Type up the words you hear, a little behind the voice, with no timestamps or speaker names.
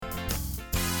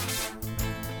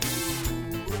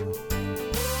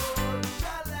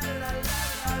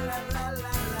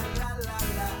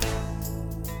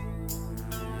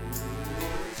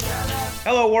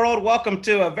Hello, world. Welcome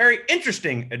to a very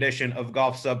interesting edition of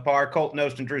Golf Subpar. Colt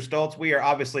Knost and Drew Stoltz. We are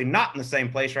obviously not in the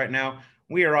same place right now.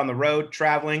 We are on the road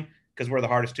traveling because we're the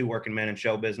hardest two working men in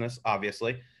show business,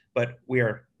 obviously. But we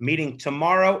are meeting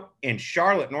tomorrow in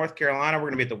Charlotte, North Carolina. We're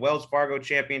going to be at the Wells Fargo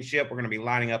Championship. We're going to be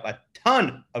lining up a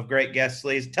ton of great guest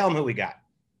sleeves. Tell them who we got.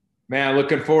 Man,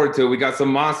 looking forward to it. We got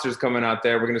some monsters coming out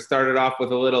there. We're going to start it off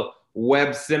with a little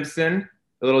Webb Simpson,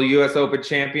 a little U.S. Open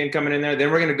champion coming in there.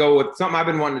 Then we're going to go with something I've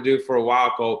been wanting to do for a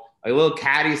while, Colt, a little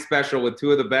caddy special with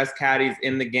two of the best caddies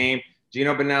in the game,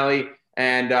 Gino Bonelli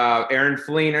and Aaron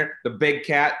Fleener, the big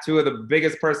cat, two of the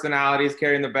biggest personalities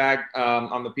carrying the bag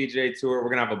on the PGA Tour. We're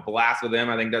going to have a blast with them.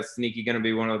 I think that's sneaky going to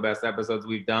be one of the best episodes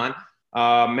we've done.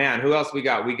 Man, who else we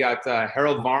got? We got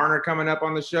Harold Varner coming up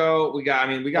on the show. We got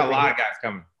a lot of guys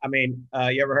coming.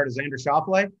 You ever heard of Xander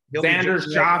Schauffele? Xander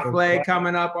Schauffele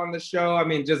coming up on the show. I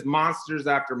mean, just monsters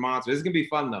after monsters. This is going to be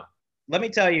fun, though. Let me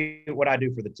tell you what I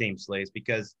do for the team, Slays,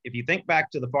 because if you think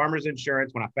back to the Farmers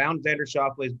Insurance, when I found Xander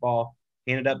Schauffele's ball,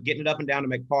 he ended up getting it up and down to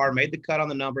make par, made the cut on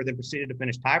the number, then proceeded to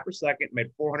finish tie for second, made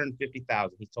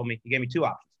 $450,000. He gave me two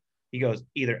options. He goes,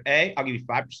 either A, I'll give you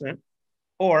 5%,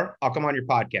 or I'll come on your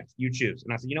podcast. You choose.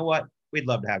 And I said, you know what? We'd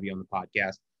love to have you on the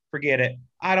podcast. Forget it.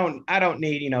 I don't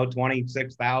need,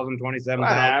 26,000,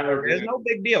 27,000. It's no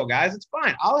big deal, guys. It's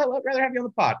fine. I'll rather have you on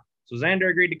the pod. So Xander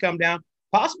agreed to come down.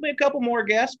 Possibly a couple more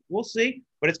guests. We'll see.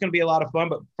 But it's going to be a lot of fun.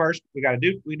 But first, we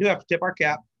do have to tip our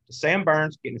cap to Sam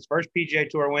Burns getting his first PGA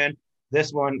Tour win.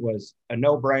 This one was a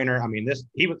no-brainer. I mean,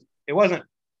 it wasn't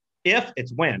if,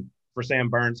 it's when for Sam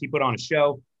Burns. He put on a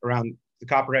show around the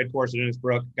Copperhead course at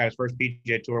Innisbrook, got his first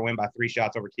PGA Tour win by 3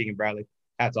 shots over Keegan Bradley.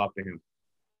 Hats off to him.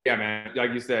 Yeah, man.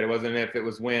 Like you said, it wasn't if, it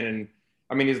was when. And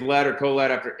I mean, he's led or co-led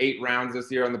after 8 rounds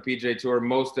this year on the PGA Tour,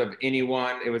 most of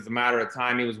anyone. It was a matter of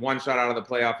time. He was 1 shot out of the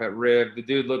playoff at Riv. The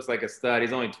dude looks like a stud.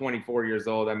 He's only 24 years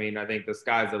old. I mean, I think the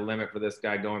sky's the limit for this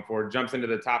guy going forward. Jumps into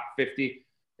the top 50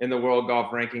 in the world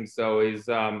golf rankings. So he's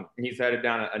headed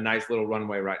down a nice little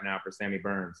runway right now for Sammy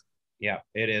Burns. Yeah,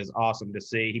 it is awesome to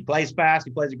see. He plays fast.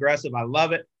 He plays aggressive. I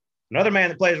love it. Another man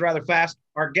that plays rather fast,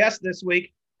 our guest this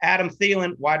week, Adam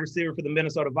Thielen, wide receiver for the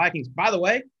Minnesota Vikings. By the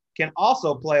way, can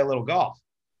also play a little golf.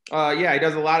 Yeah, he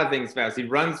does a lot of things fast. He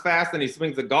runs fast and he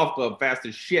swings the golf club fast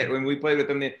as shit. When we played with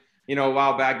him, a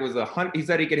while back, it was he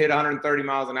said he could hit 130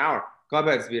 miles an hour club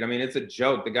head speed. I mean, it's a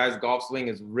joke. The guy's golf swing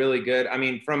is really good. I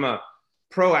mean, from a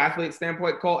pro athlete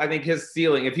standpoint, Colt, I think his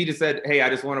ceiling, if he just said, hey, I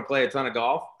just want to play a ton of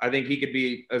golf, I think he could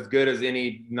be as good as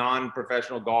any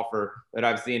non-professional golfer that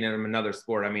I've seen in another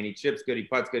sport. I mean, he chips good, he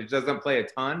putts good. He doesn't play a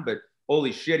ton, but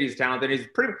holy shit, he's talented.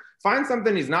 Find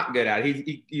something he's not good at.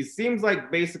 He seems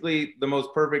like basically the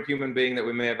most perfect human being that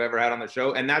we may have ever had on the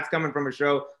show. And that's coming from a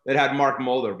show that had Mark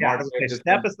Mulder. Yeah,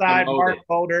 step aside, Mark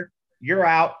Mulder. You're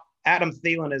out. Adam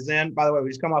Thielen is in. By the way, we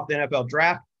just come off the NFL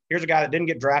draft. Here's a guy that didn't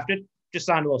get drafted. Just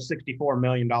signed a little $64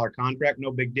 million contract.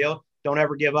 No big deal. Don't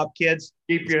ever give up, kids.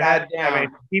 Keep your head down. I mean,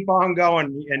 keep on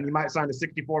going, and you might sign a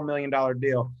 $64 million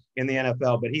deal in the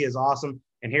NFL. But he is awesome.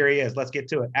 And here he is. Let's get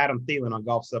to it. Adam Thielen on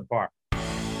Golf Subpar.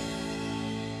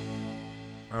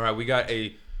 All right, we got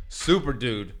a super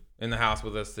dude in the house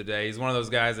with us today. He's one of those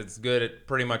guys that's good at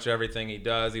pretty much everything he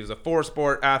does. He was a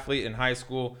 4-sport athlete in high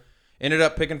school, ended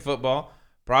up picking football.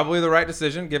 Probably the right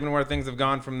decision, given where things have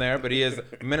gone from there. But he is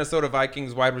Minnesota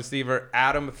Vikings wide receiver.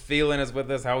 Adam Thielen is with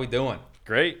us. How we doing?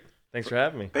 Great. Thanks for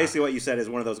having me. Basically what you said is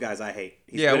one of those guys I hate.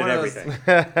 He's good at everything.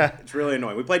 It's really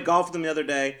annoying. We played golf with him the other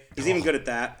day. He's even good at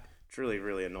that. It's really,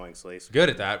 really annoying, Sleaze. Good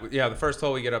at that. Yeah, the first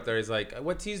hole we get up there, he's like,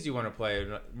 what tees do you want to play?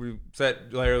 And we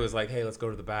said, Larry was like, hey, let's go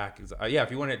to the back. He's like, yeah,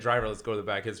 if you want to hit driver, let's go to the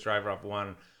back. Hits driver off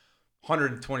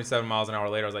 127 miles an hour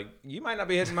later. I was like, you might not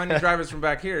be hitting my new drivers from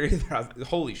back here either.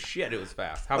 Holy shit, it was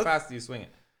fast. How fast do you swing it?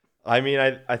 I mean,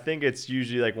 I think it's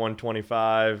usually like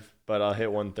 125, but I'll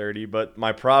hit 130. But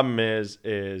my problem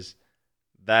is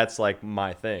that's like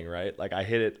my thing, right? Like I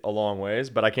hit it a long ways,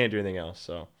 but I can't do anything else,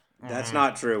 so. That's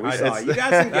not true. We saw it. You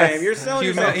got some game. You're selling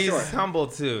yourself short. He's humble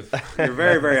too. You're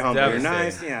very, very humble. You're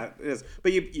nice. Yeah, it is.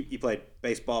 But you played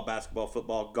baseball, basketball,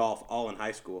 football, golf, all in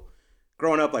high school.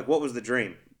 Growing up, like, what was the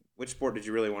dream? Which sport did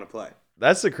you really want to play?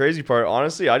 That's the crazy part.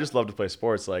 Honestly, I just love to play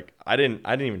sports. Like I didn't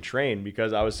even train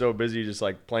because I was so busy just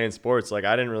like playing sports. Like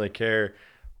I didn't really care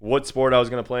what sport I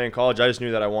was going to play in college. I just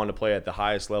knew that I wanted to play at the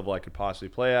highest level I could possibly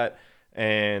play at.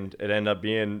 And it ended up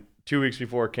being 2 weeks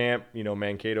before camp,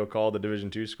 Mankato called the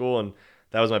Division II school, and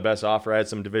that was my best offer. I had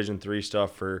some Division III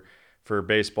stuff for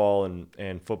baseball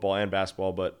and football and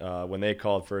basketball, but when they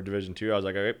called for a Division II, I was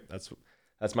like, okay,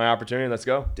 that's my opportunity. Let's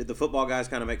go. Did the football guys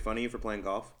kind of make fun of you for playing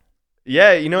golf?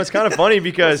 Yeah, it's kind of funny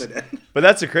because, but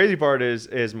that's the crazy part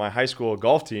is my high school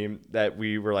golf team that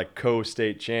we were like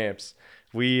co-state champs.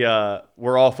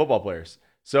 We're all football players.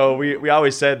 So we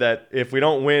always said that if we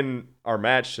don't win our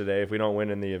match today, if we don't win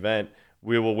in the event,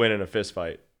 we will win in a fist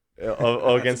fight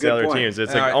against the other teams.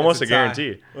 It's like almost a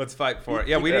guarantee. Let's fight for it.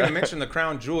 Yeah, we didn't even mention the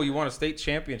crown jewel. You won a state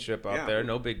championship out there.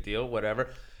 No big deal, whatever.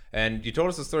 And you told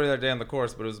us the story the other day on the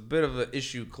course, but it was a bit of an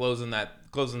issue closing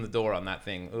the door on that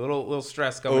thing. A little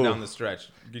stress coming down the stretch.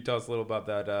 Can you tell us a little about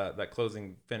that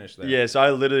closing finish there? Yeah, so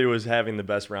I literally was having the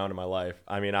best round of my life.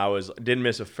 I mean, didn't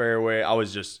miss a fairway. I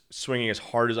was just swinging as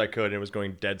hard as I could, and it was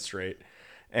going dead straight.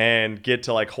 And get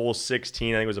to like hole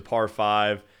 16, I think it was a par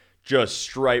 5, just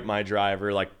stripe my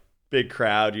driver, like big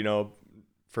crowd,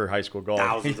 for high school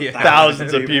golf.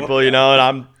 Thousands of people, and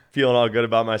I'm feeling all good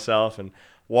about myself and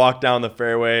walk down the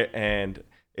fairway, and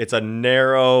it's a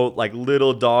narrow, like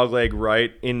little dog leg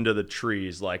right into the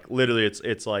trees. Like literally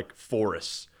it's like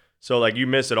forests. So like you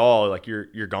miss it all, like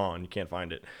you're gone. You can't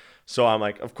find it. So I'm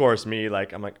like, of course I'm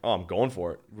like, oh, I'm going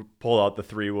for it. Pull out the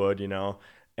 3-wood,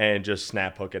 and just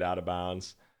snap hook it out of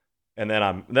bounds. And then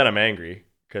I'm angry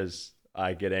because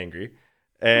I get angry.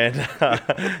 And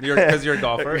because you're a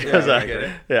golfer. Yeah, I get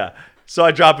it. Yeah. So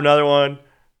I drop another one,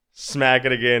 smack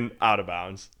it again, out of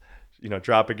bounds.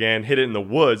 Drop again, hit it in the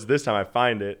woods. This time I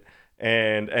find it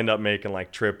and end up making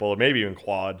like triple or maybe even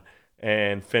quad,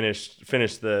 and finish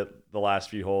the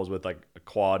last few holes with like a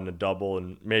quad and a double,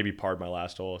 and maybe parred my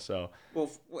last hole. So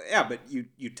yeah, but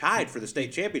you tied for the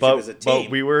state championship as a team.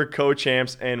 But we were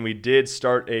co-champs, and we did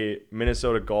start a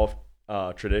Minnesota golf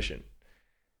tradition.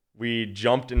 We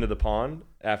jumped into the pond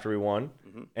after we won.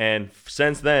 And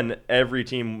since then, every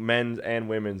team, men's and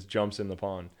women's, jumps in the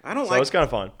pond. It's kind of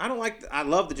fun. I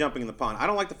love the jumping in the pond. I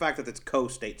don't like the fact that it's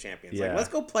co-state champions. Yeah. Like, let's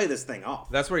go play this thing off.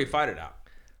 That's where you fight it out.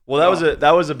 Well,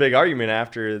 that was a big argument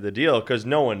after the deal, because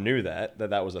no one knew that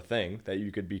was a thing, that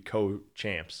you could be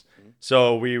co-champs.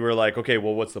 So we were like, okay,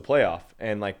 well, what's the playoff?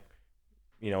 And like,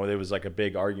 there was like a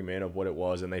big argument of what it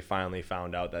was, and they finally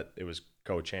found out that it was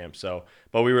co-champ. So,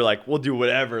 but we were like, we'll do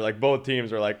whatever. Like both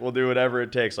teams were like, we'll do whatever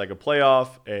it takes, like a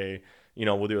playoff,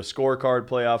 we'll do a scorecard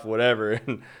playoff, whatever.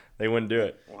 And they wouldn't do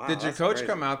it. Wow, did your coach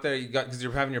come out there? Because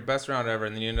you're having your best round ever,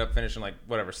 and then you end up finishing like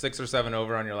whatever 6 or 7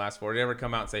 over on your last 4. Did he ever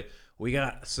come out and say, we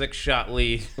got a 6-shot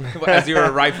lead as you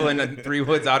were rifling the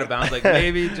 3-woods out of bounds? Like,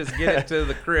 maybe just get it to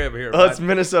the crib here. Well, it's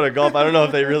Minnesota golf. I don't know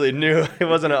if they really knew. It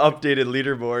wasn't an updated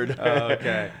leaderboard. Oh,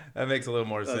 okay. That makes a little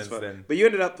more sense then. But you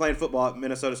ended up playing football at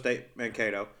Minnesota State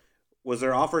Mankato. Was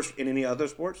there offers in any other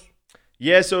sports?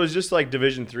 Yeah, so it was just like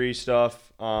Division III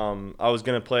stuff. I was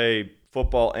going to play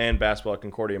football and basketball at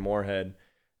Concordia Moorhead,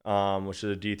 which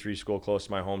is a D3 school close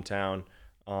to my hometown.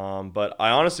 But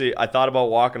I thought about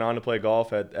walking on to play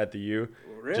golf at the U,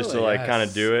 just to kind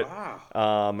of do it.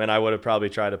 Wow. And I would have probably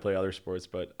tried to play other sports,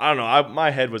 but I don't know.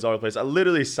 My head was all over the place. I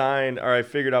literally I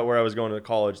figured out where I was going to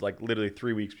college like literally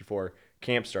 3 weeks before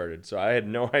camp started. So I had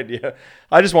no idea.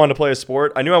 I just wanted to play a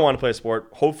sport. I knew I wanted to play a sport,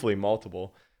 hopefully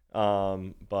multiple,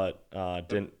 but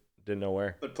didn't know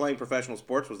where. But playing professional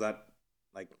sports, was that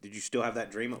like, did you still have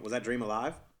that dream? Was that dream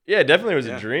alive? Yeah, it definitely was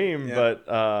a dream,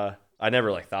 but I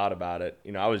never like thought about it.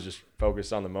 I was just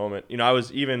focused on the moment. I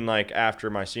was even like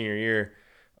after my senior year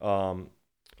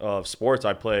of sports,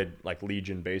 I played like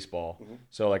Legion baseball. Mm-hmm.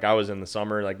 So like I was in the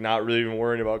summer, like not really even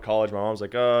worrying about college. My mom's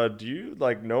like, do you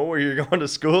like know where you're going to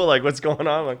school? Like what's going on?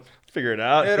 I'm like, figure it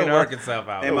out. It'll work itself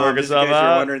out. Hey, Mom, just in case you're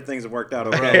wondering, things have worked out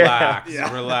okay. Relax.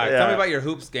 Relax. Yeah. Tell me about your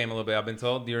hoops game a little bit. I've been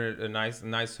told you're a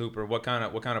nice hooper. What kind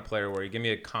of player were you? Give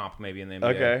me a comp maybe in the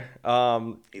NBA.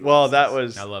 Okay. Well, that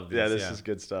was. I love this. Yeah, this is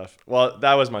good stuff. Well,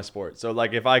 that was my sport. So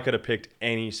like if I could have picked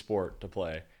any sport to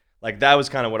play, like that was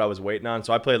kind of what I was waiting on.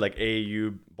 So I played like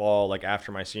AAU ball like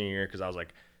after my senior year because I was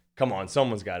like, come on,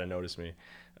 someone's got to notice me.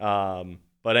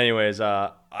 But anyways,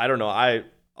 I don't know.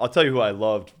 I'll tell you who I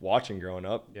loved watching growing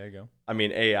up. There you go. I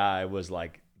mean, AI was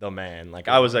like the man. Like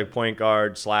I was like point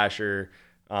guard, slasher.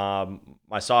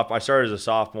 I started as a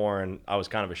sophomore and I was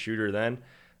kind of a shooter then.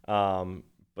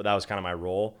 But that was kind of my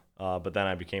role. But then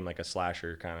I became like a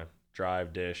slasher, kind of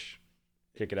drive, dish,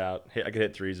 kick it out. I could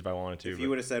hit threes if I wanted to. If you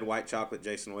would have said white chocolate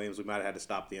Jason Williams, we might have had to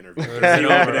stop the interview. You're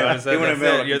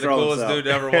the coolest dude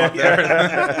to ever walk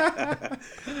there.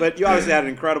 But you obviously had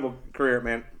an incredible career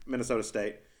at Minnesota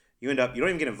State. You don't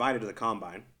even get invited to the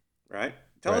combine, right?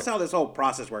 Tell us how this whole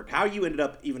process worked. How you ended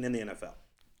up even in the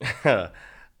NFL.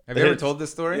 Have you ever told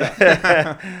this story?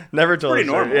 Yeah. Never told this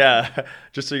story. Normal. Yeah.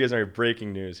 Just so you guys know,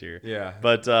 breaking news here. Yeah.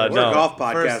 But we're a golf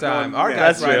podcast. First time. Our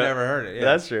guys probably never heard it. Yeah.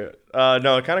 That's true.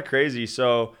 No, kind of crazy.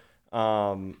 So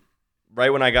right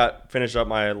when I finished up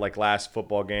my like last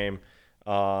football game,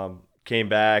 came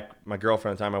back, my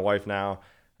girlfriend at the time, my wife now,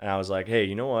 and I was like, hey,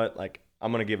 you know what? Like,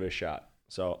 I'm going to give it a shot.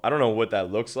 So I don't know what that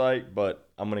looks like, but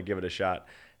I'm going to give it a shot.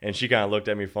 And she kind of looked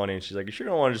at me funny, and she's like, "You sure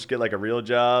don't want to just get like a real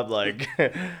job, like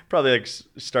probably like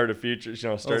start a future,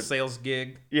 start sales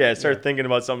gig." Yeah, start thinking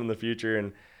about something in the future."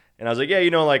 And I was like, "Yeah,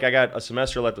 like I got a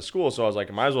semester left of school, so I was like,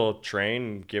 I might as well train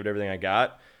and give it everything I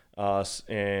got,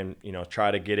 and try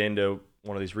to get into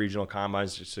one of these regional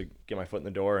combines just to get my foot in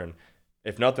the door. And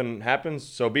if nothing happens,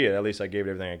 so be it. At least I gave it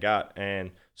everything I got."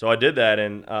 And so I did that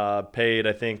and paid,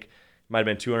 I think, might have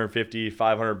been $250,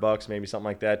 $500, maybe something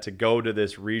like that, to go to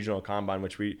this regional combine,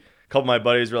 which a couple of my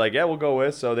buddies were like, "Yeah, we'll go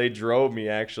with." So they drove me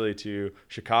actually to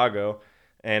Chicago,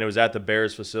 and it was at the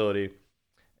Bears facility.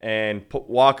 And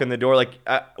walk in the door, like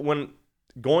when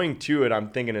going to it, I'm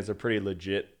thinking it's a pretty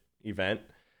legit event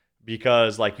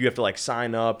because like you have to like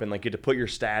sign up and like get to put your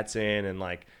stats in and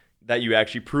like that you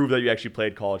actually prove that you actually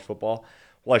played college football.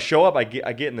 Well, I show up, I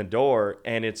get in the door,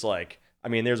 and it's like, I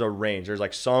mean, there's a range. There's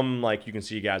like some, like you can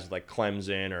see guys with like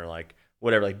Clemson or like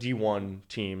whatever, like D1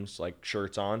 teams, like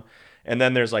shirts on. And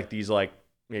then there's like these like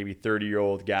maybe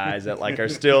 30-year-old guys that like are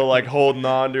still like holding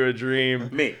on to a dream.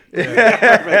 Me.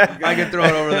 I get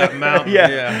thrown over that mountain.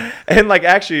 Yeah. And like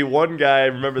actually one guy, I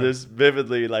remember this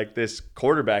vividly, like this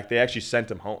quarterback, they actually sent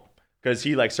him home because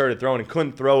he like started throwing and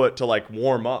couldn't throw it to like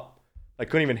warm up. Like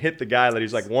couldn't even hit the guy that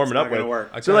he's like warming up with.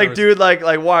 Work. So like, dude, like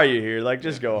why are you here? Like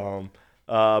just go home.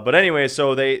 But anyway,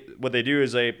 so what they do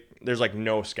is there's like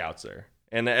no scouts there.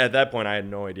 And at that point I had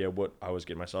no idea what I was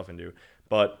getting myself into.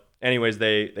 But anyways,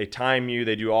 they time you,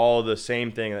 they do all the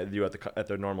same thing that they do at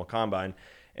the normal combine.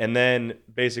 And then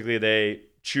basically they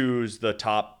choose the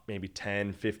top maybe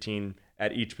 10, 15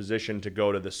 at each position to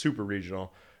go to the super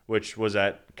regional, which was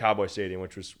at Cowboy Stadium,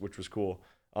 which was cool.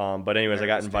 But anyways, I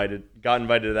got invited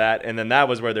to that, and then that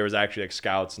was where there was actually like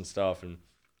scouts and stuff, and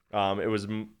it was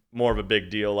more of a big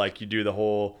deal. Like you do the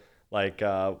whole like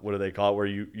what do they call it, where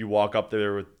you walk up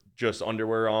there with just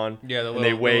underwear on, and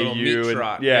they weigh you, meat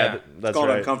trot. That's it's called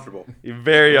right. uncomfortable.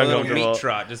 Very a uncomfortable. Little meat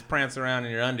trot, just prance around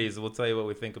in your undies. We'll tell you what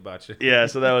we think about you. Yeah,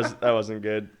 so that wasn't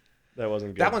good. That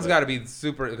wasn't good. That one's got to be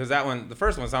super, because that one, the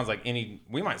first one sounds like we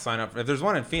might sign up. If there's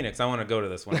one in Phoenix, I want to go to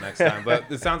this one next time.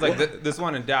 But it sounds like this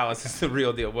one in Dallas is the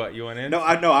real deal. What, you want in? No,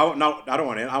 I don't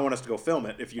want in. I want us to go film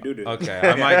it if you do that. Okay,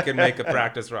 I might can make a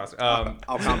practice roster.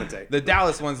 I'll commentate. The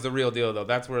Dallas one's the real deal, though.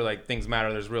 That's where like things matter.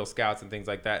 There's real scouts and things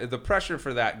like that. The pressure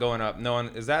for that going up,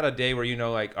 is that a day where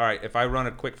like, all right, if I run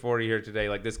a quick 40 here today,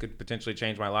 like this could potentially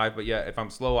change my life. But yeah, if I'm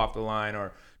slow off the line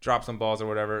or drop some balls or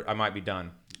whatever, I might be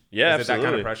done. Yeah, Is it that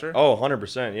kind of pressure? Oh,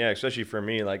 100%. Yeah, especially for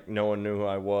me, like no one knew who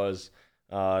I was.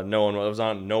 No one was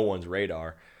on no one's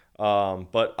radar.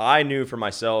 But I knew for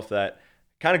myself that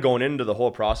kind of going into the whole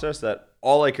process that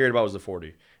all I cared about was the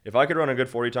 40. If I could run a good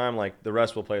 40 time, like the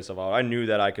rest will play itself out. I knew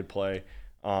that I could play.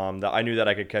 That I knew that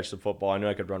I could catch the football. I knew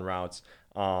I could run routes.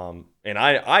 And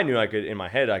I knew I could, in my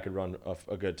head, I could run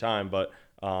a good time. But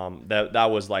that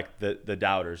was like the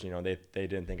doubters. They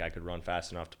didn't think I could run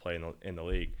fast enough to play in the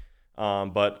league.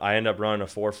 But I ended up running a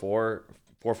 4.4,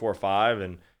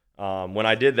 4.45, and when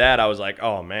I did that, I was like,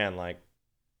 oh man, like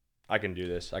I can do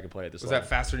this. I can play at this level. Was that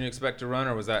faster than you expect to run,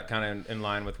 or was that kind of in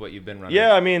line with what you've been running?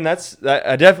 Yeah, I mean that.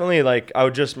 I definitely like.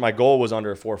 My goal was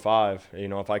under a 4.5.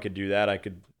 If I could do that,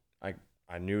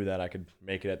 I knew that I could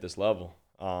make it at this level.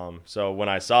 So when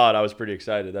I saw it, I was pretty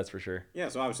excited. That's for sure. Yeah.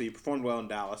 So obviously you performed well in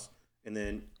Dallas, and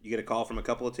then you get a call from a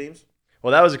couple of teams.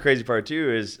 Well, that was the crazy part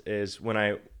too. Is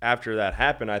when after that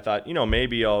happened, I thought,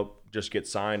 maybe I'll just get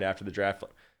signed after the draft.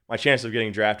 My chances of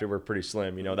getting drafted were pretty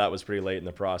slim. That was pretty late in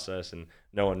the process, and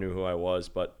no one knew who I was.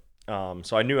 But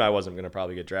so I knew I wasn't going to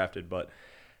probably get drafted. But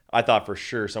I thought for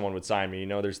sure someone would sign me.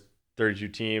 There's 32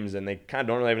 teams, and they kind of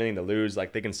don't really have anything to lose.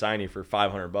 Like they can sign you for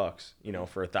 $500.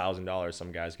 For $1,000,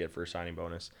 some guys get for a signing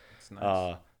bonus. That's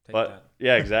nice.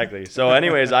 Yeah, exactly. So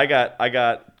anyways, I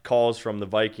got calls from the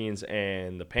Vikings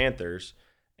and the Panthers,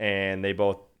 and they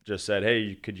both just said,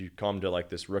 hey, could you come to like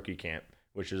this rookie camp,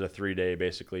 which is a 3-day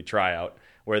basically tryout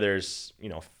where there's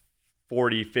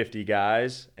 40, 50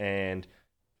 guys, and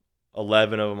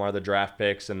 11 of them are the draft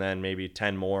picks, and then maybe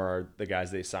 10 more are the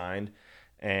guys they signed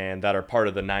and that are part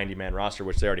of the 90-man roster,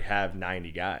 which they already have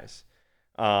 90 guys.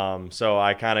 So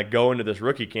I kind of go into this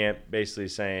rookie camp basically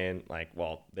saying like,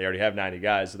 well, they already have 90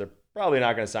 guys, so they're probably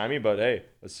not going to sign me, but hey,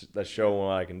 let's show them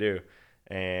what I can do.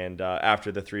 And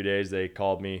after the 3 days, they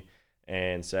called me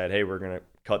and said, hey, we're going to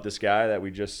cut this guy that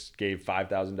we just gave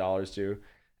 $5,000 to,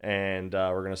 and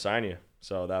we're going to sign you.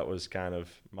 So that was kind of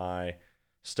my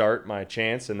start, my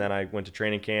chance. And then I went to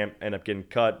training camp, ended up getting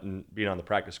cut and being on the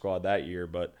practice squad that year.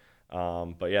 But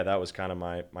yeah, that was kind of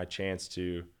my chance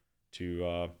to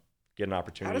get an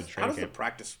opportunity to train camp. How does the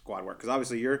practice squad work? Because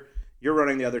obviously you're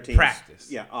running the other team's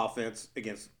practice. Yeah, offense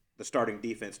against the starting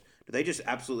defense, do they just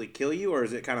absolutely kill you, or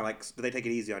is it kind of like, do they take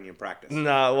it easy on you in practice?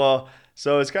 Nah, well,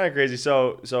 so it's kind of crazy.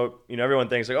 So everyone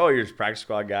thinks like, oh, you're just a practice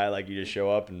squad guy, like you just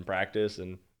show up and practice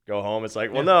and go home. It's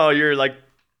like, well, no, you're like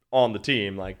on the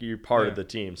team, like you're part of the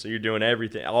team, so you're doing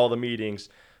everything, all the meetings,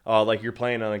 like you're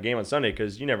playing on a game on Sunday,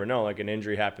 because you never know, like an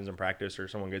injury happens in practice or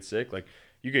someone gets sick, like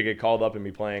you could get called up and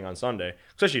be playing on Sunday.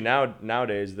 Especially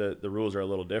nowadays, the rules are a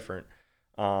little different.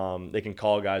 They can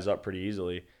call guys up pretty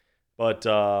easily, but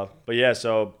yeah,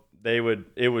 so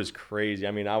it was crazy.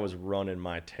 I mean, I was running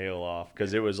my tail off,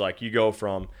 because it was like you go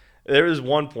from, there was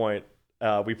one point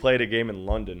we played a game in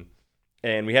London,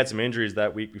 and we had some injuries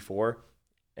that week before,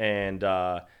 and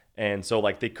so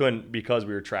like they couldn't, because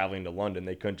we were traveling to London,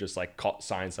 they couldn't just like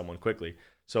sign someone quickly.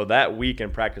 So that week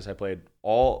in practice, I played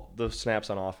all the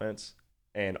snaps on offense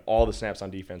and all the snaps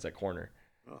on defense at corner.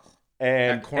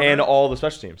 And all the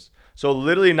special teams. So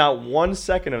literally not 1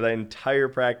 second of that entire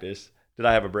practice did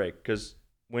I have a break. Because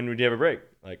when would you have a break?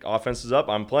 Like, offense is up,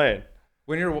 I'm playing.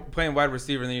 When you're playing wide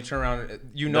receiver and then you turn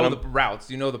around, you know the routes,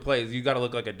 you know the plays. You got to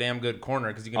look like a damn good corner,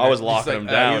 because you can. I was locking them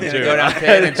down too. Go down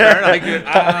 10 and turn. Like,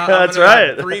 That's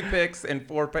right. 3 picks and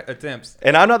 4 attempts.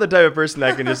 And I'm not the type of person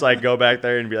that can just like go back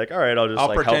there and be like, all right, I'll just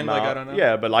like pretend help like out. I don't know.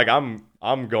 Yeah, but like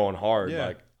I'm going hard. Yeah.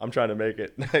 Like I'm trying to make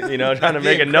it, trying to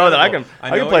make it know that I can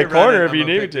play corner if you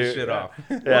need me to. Shit off.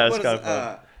 Yeah, it's kind of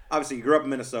fun. Obviously, you grew up in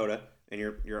Minnesota, and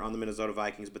you're on the Minnesota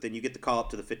Vikings, but then you get the call up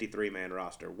to the 53-man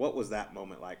roster. What was that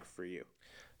moment like for you?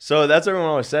 So that's what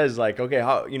everyone always says, like, okay,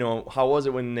 how was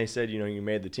it when they said, you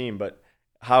made the team? But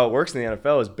how it works in the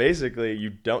NFL is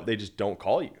basically they just don't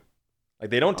call you. Like,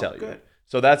 they don't tell you.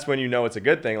 So that's when you know it's a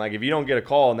good thing. Like, if you don't get a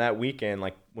call on that weekend,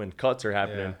 like when cuts are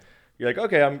happening, you're like,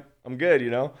 okay, I'm good,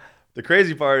 The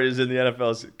crazy part is in the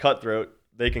NFL's cutthroat,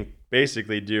 they can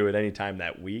basically do it any time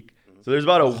that week. So there's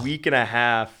about a week and a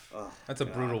half. That's a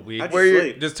brutal week. Where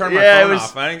you just turn my phone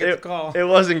off. I didn't get the call. It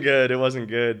wasn't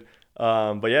good.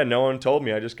 But yeah, no one told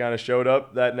me. I just kind of showed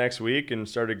up that next week and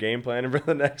started game planning for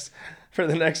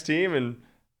the next team, and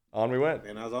on we went.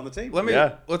 And I was on the team.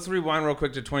 Let's rewind real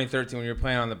quick to 2013 when you were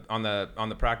playing on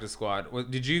the practice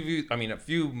squad. Did you view? I mean, a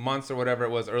few months or whatever it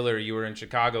was earlier, you were in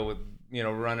Chicago with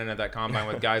running at that combine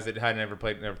with guys that hadn't ever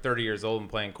played. They're 30 years old and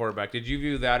playing quarterback. Did you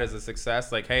view that as a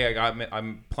success? Like, hey,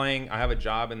 I'm playing. I have a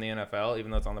job in the NFL, even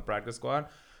though it's on the practice squad.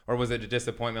 Or was it a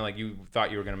disappointment? Like, you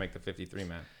thought you were going to make the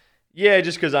 53-man? Yeah,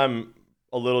 just because I'm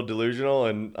a little delusional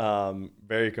and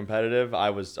very competitive, I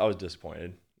was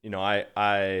disappointed.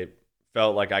 I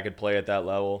felt like I could play at that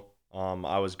level.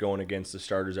 I was going against the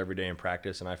starters every day in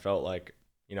practice, and I felt like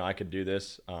I could do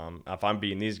this. If I'm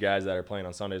beating these guys that are playing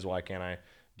on Sundays, why can't I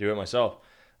do it myself?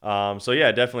 So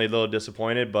yeah, definitely a little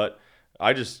disappointed, but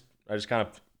I just kind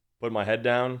of put my head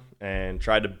down and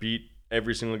tried to beat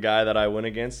every single guy that I went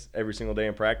against every single day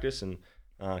in practice, and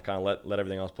kind of let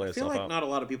everything else play itself out. I feel like not a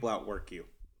lot of people outwork you.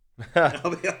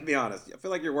 I'll be honest. I feel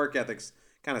like your work ethic's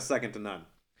kind of second to none.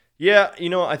 Yeah,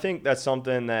 I think that's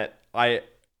something that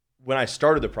when I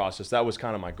started the process, that was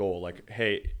kind of my goal. Like,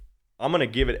 hey, I'm going to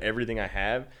give it everything I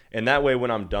have, and that way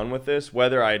when I'm done with this,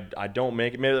 whether I don't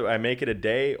make it, maybe I make it a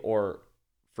day or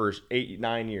for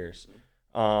 8-9 years,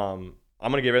 I'm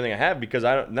going to give everything I have, because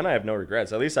then I have no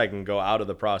regrets. At least I can go out of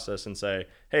the process and say,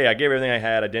 hey, I gave everything I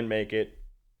had, I didn't make it,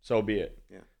 so be it.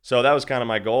 Yeah. So that was kind of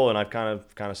my goal, and I've kind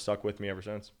of stuck with me ever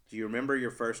since. Do you remember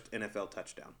your first NFL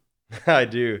touchdown? I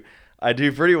do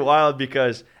pretty wild,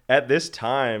 because at this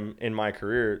time in my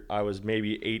career, I was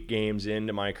maybe 8 games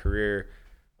into my career,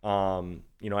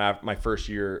 after my first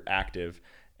year active,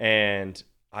 and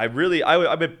I've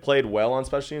been played well on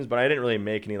special teams, but I didn't really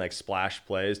make any like splash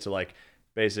plays to like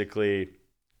basically,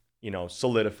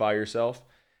 solidify yourself.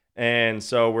 And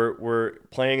so we're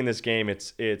playing in this game.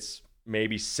 It's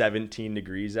maybe 17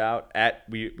 degrees out. At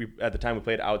the time we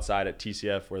played outside at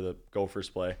TCF where the Gophers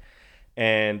play.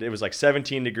 And it was like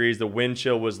 17 degrees. The wind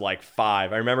chill was like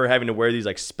 5. I remember having to wear these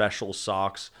like special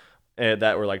socks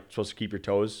that were like supposed to keep your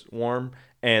toes warm,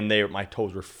 and my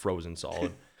toes were frozen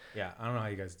solid. Yeah, I don't know how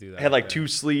you guys do that. I had like 2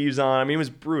 sleeves on. I mean, it was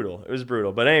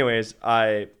brutal. But anyways,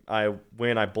 I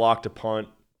blocked a punt,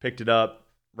 picked it up,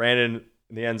 ran in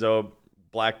the end zone,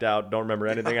 blacked out. Don't remember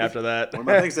anything after that. One of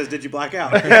my things says, "Did you black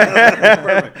out?"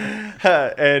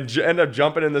 And end up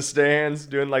jumping in the stands,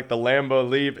 doing like the Lambo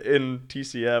leap in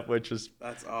TCF, which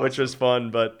was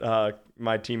fun. But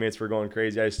my teammates were going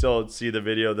crazy. I still see the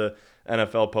video the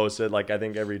NFL posted. Like, I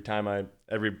think every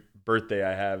birthday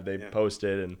I have, they post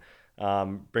it, and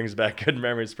brings back good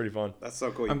memories. It's pretty fun. That's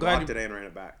so cool. You blocked it and ran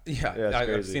it back. Yeah,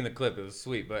 I've seen the clip. It was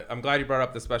sweet. But I'm glad you brought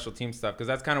up the special team stuff, because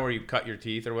that's kind of where you cut your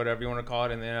teeth, or whatever you want to call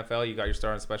it in the NFL. You got your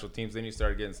start on special teams, then you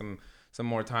started getting some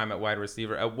more time at wide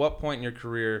receiver. At what point in your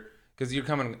career, because you're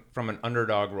coming from an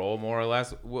underdog role, more or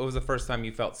less. What was the first time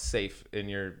you felt safe in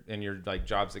your like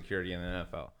job security in the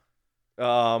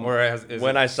NFL?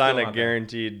 When I signed a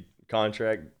guaranteed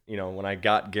contract, when I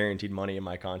got guaranteed money in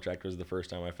my contract was the first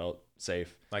time I felt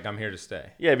safe. Like, I'm here to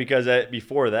stay. Yeah, because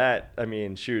before that, I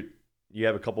mean, shoot, you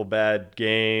have a couple bad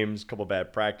games, couple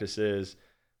bad practices,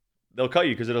 they'll cut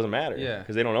you because it doesn't matter. Yeah.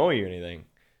 Because they don't owe you anything,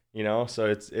 So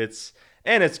it's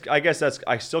I guess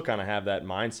I still kind of have that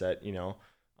mindset,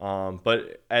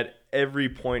 But at every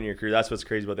point in your career, that's what's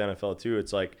crazy about the NFL too.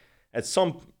 It's like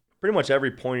pretty much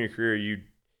every point in your career,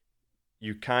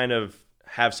 you kind of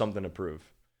have something to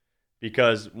prove.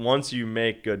 Because once you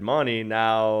make good money,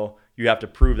 now you have to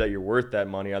prove that you're worth that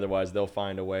money. Otherwise, they'll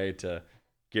find a way to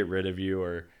get rid of you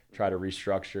or try to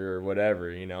restructure or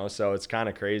whatever, So it's kind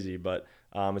of crazy, but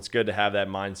it's good to have that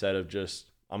mindset of just,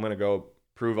 I'm going to go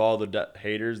prove all the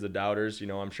haters, the doubters.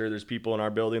 I'm sure there's people in our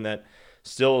building that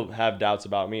still have doubts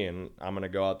about me, and I'm going to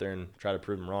go out there and try to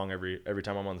prove them wrong every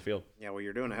time I'm on the field. Yeah, well,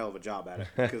 you're doing a hell of a job at it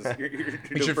because you're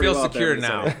you should feel secure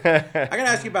now. I got to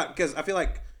ask you about, because I feel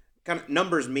like kind of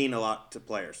numbers mean a lot to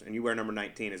players, and you wear number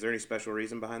 19. Is there any special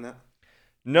reason behind that?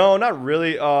 No, not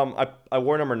really. I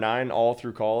wore number 9 all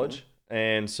through college,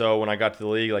 and so when I got to the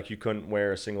league, like, you couldn't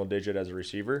wear a single digit as a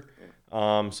receiver.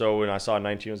 So when I saw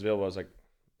 19 was available, I was like,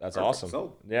 that's Perfect. awesome.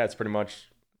 Sold. Yeah, it's pretty much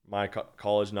my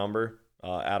college number.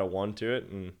 Add a 1 to it,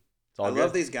 and it's all I good.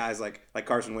 love these guys like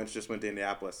Carson Wentz just went to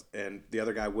Indianapolis, and the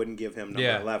other guy wouldn't give him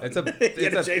number 11. It's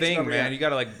a thing, man. You got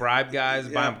to like bribe guys,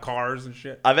 buy them cars and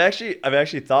shit. I've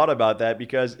actually thought about that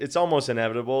because it's almost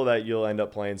inevitable that you'll end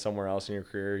up playing somewhere else in your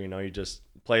career. You just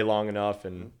play long enough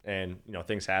and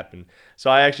things happen.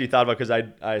 So I actually thought about, because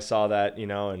I saw that,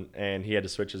 and he had to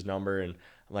switch his number, and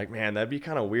I'm like, man, that'd be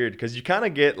kind of weird, because you kind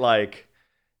of get like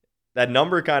that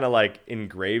number kind of like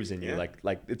engraves in you,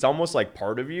 like it's almost like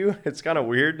part of you. It's kind of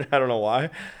weird. I don't know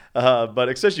why, but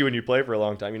especially when you play for a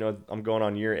long time. I'm going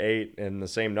on year 8 and the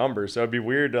same number, so it'd be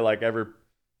weird to like ever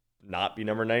not be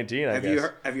number 19. I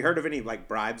guess. Have you heard of any like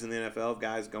bribes in the NFL of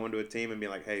guys going to a team and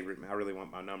being like, hey, I really want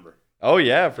my number? Oh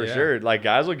yeah, for sure. Like,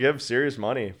 guys will give serious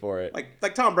money for it.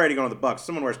 Like Tom Brady going to the Bucks.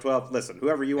 Someone wears 12. Listen,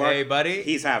 whoever you are, hey buddy,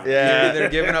 he's having. Yeah, you're either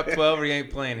giving up 12 or you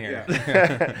ain't playing here.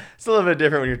 Yeah. It's a little bit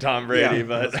different when you're Tom Brady,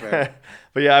 but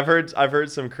but yeah, I've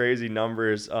heard some crazy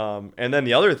numbers. And then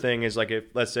the other thing is, like, if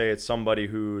let's say it's somebody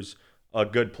who's a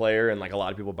good player and like a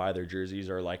lot of people buy their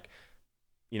jerseys, or like,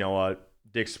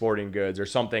 Dick's Sporting Goods or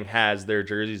something has their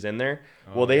jerseys in there.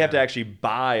 They have to actually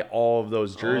buy all of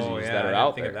those jerseys that are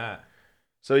out there.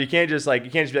 So you can't just be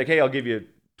like, hey, I'll give you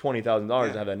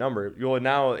 $20,000 to have that number.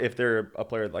 Now, if they're a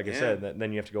player, like I said,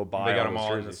 then you have to go buy. They got all them those all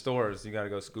jerseys. in the stores. You got to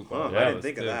go scoop I them. didn't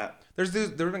think of that. There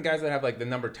have been guys that have like the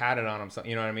number tatted on them.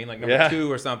 You know what I mean? Like number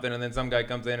 2 or something, and then some guy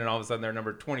comes in and all of a sudden they're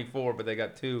number 24, but they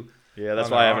got 2. Yeah, that's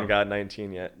why I haven't got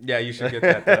 19 yet. Yeah, you should get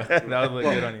that though. That would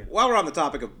look good on you. While we're on the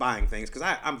topic of buying things, because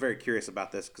I'm very curious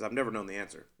about this, because I've never known the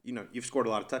answer. You've scored a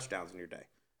lot of touchdowns in your day,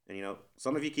 and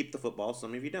some of you keep the football,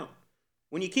 some of you don't.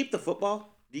 When you keep the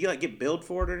football, do you like get billed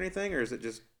for it or anything, or is it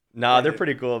just? Nah, they're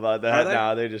pretty cool about that.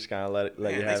 Nah, they just kind of let you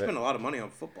have it. They spend a lot of money on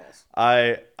footballs.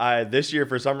 I this year,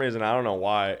 for some reason, I don't know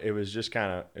why, it was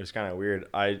kind of weird.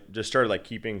 I just started like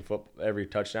keeping every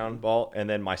touchdown ball, and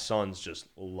then my sons just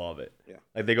love it. Yeah,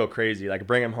 like they go crazy. Like,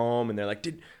 bring them home, and they're like,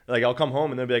 I'll come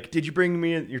home and they'll be like, did you bring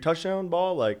me your touchdown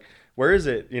ball? Like, where is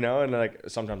it? And like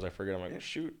sometimes I forget. I'm like,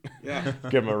 shoot. Yeah.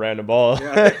 Give them a random ball.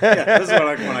 This is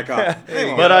when I caught.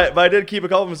 But I did keep a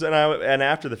couple of them, and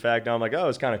after the fact, now I'm like, oh,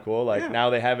 it's kind of cool. Like, now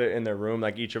they have it in their room.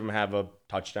 Like, each of them have a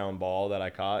touchdown ball that I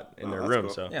caught in their room.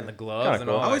 Cool. So and the gloves and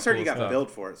all. I always heard you got stuff.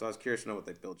 billed for it, so I was curious to know what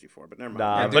they billed you for. But never mind.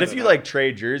 Nah, but if you like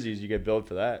trade jerseys, you get billed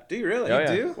for that. Do you really? You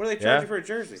do? What do they charge you for a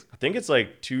jersey? I think it's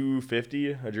like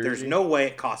 $250 a jersey. There's no way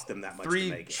it cost them that much to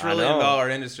make it. $3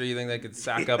 trillion industry. You think they could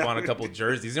sack up on a couple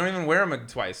jerseys? You don't even wear them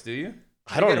twice, do you?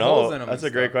 I don't know. That's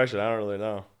a great question. I don't really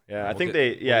know. Yeah, I think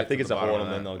I think it's a hole,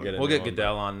 and then they'll get it. We'll get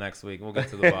Goodell on next week. We'll get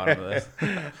to the bottom of this.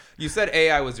 You said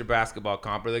AI was your basketball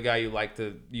comp, or the guy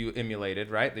you emulated,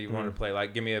 right? That you wanted to play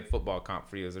like. Give me a football comp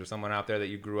for you. Is there someone out there that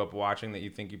you grew up watching that you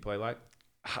think you play like?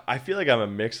 I feel like I'm a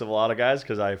mix of a lot of guys,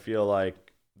 because I feel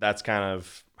like that's kind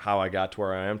of how I got to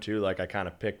where I am too. Like, I kind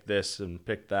of picked this and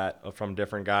picked that from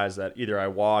different guys that either I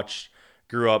watched,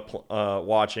 grew up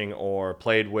watching, or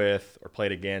played with, or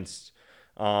played against.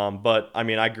 But I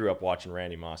mean, I grew up watching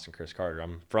Randy Moss and Chris Carter.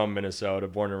 I'm from Minnesota,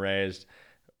 born and raised,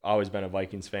 always been a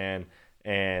Vikings fan.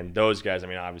 And those guys, I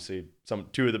mean, obviously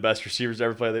two of the best receivers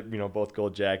ever played, both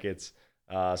Gold Jackets.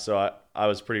 So I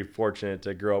was pretty fortunate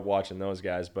to grow up watching those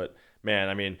guys. But man,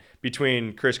 I mean,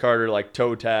 between Chris Carter, like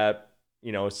toe tap,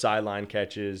 sideline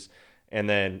catches, and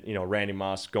then, Randy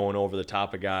Moss going over the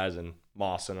top of guys and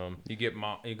mossing them. You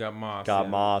got Moss. Got yeah.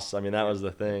 Moss. I mean, that was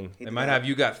the thing. They might have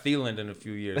you got Thielen in a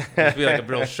few years. It'd be like a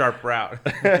real sharp route.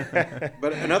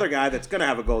 But another guy that's going to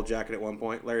have a gold jacket at one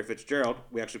point, Larry Fitzgerald.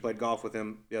 We actually played golf with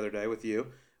him the other day with you.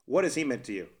 What has he meant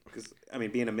to you? Because, I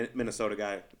mean, being a Minnesota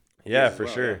guy. Yeah, as for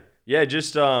well, sure. Yeah,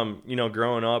 just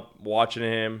growing up, watching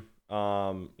him,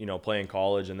 playing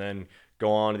college, and then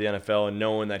go on to the NFL, and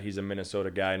knowing that he's a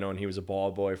Minnesota guy, knowing he was a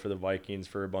ball boy for the Vikings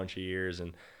for a bunch of years,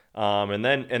 and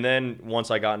then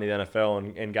once I got into the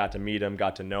NFL and got to meet him,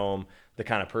 got to know him, the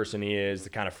kind of person he is, the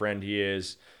kind of friend he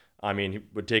is. I mean, he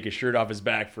would take his shirt off his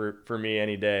back for me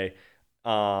any day.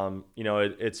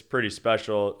 It's pretty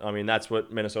special. I mean, that's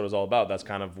what Minnesota's all about. That's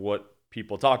kind of what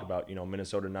people talk about,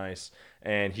 Minnesota nice.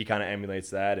 And he kind of emulates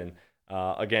that. And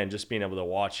again, just being able to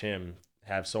watch him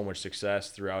have so much success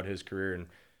throughout his career, and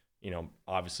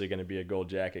obviously going to be a gold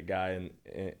jacket guy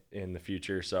in the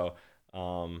future. So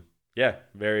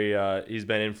very he's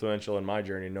been influential in my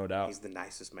journey, no doubt. He's the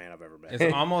nicest man I've ever met.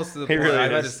 It's almost to the He point really I had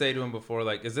to is. say to him before,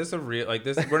 like, is this a real, like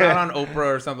this? We're not on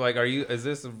Oprah or something. Like, is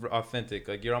this authentic?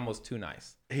 Like, you're almost too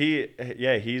nice.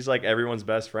 He's like everyone's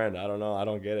best friend. I don't know. I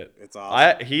don't get it. It's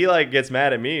awesome. He like gets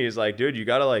mad at me. He's like, dude, you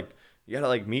gotta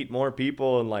meet more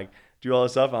people and like do all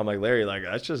this stuff. I'm like, Larry, like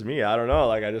that's just me. I don't know.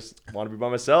 Like I just want to be by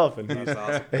myself. And That's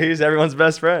awesome. he's everyone's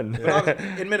best friend. But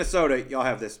obviously, in Minnesota, y'all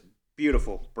have this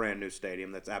beautiful brand new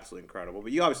stadium that's absolutely incredible.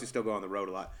 But you obviously still go on the road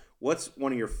a lot. What's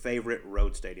one of your favorite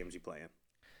road stadiums you play in?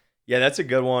 Yeah, that's a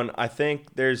good one. I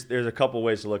think there's a couple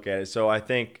ways to look at it. So I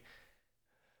think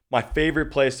my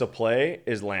favorite place to play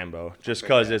is Lambeau, just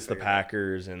because it's the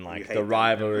Packers and like hate the them.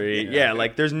 rivalry. Yeah.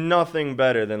 Like there's nothing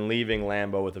better than leaving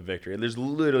Lambeau with a victory. There's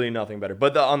literally nothing better.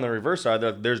 But on the reverse side,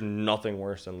 there's nothing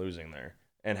worse than losing there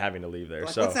and having to leave there.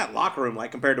 Like, So what's that locker room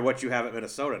like compared to what you have at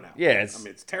Minnesota now? yeah,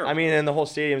 it's terrible. I mean, and the whole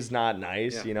stadium's not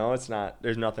nice. Yeah. It's not.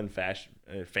 There's nothing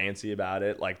fancy about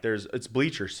it. Like it's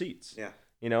bleacher seats. Yeah.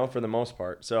 For the most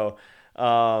part. So,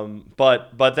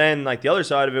 but then like the other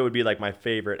side of it would be like my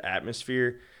favorite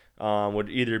atmosphere would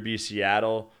either be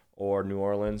Seattle or New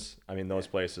Orleans. I mean, those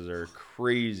places are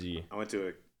crazy. I went to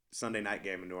a Sunday night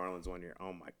game in New Orleans one year.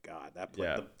 Oh my God,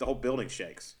 Yeah. the whole building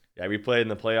shakes. Yeah, we played in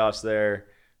the playoffs there.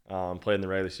 Played in the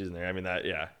regular season there.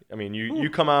 I mean you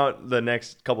come out the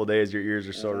next couple of days, your ears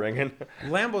are so ringing.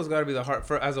 Lambeau's got to be the hard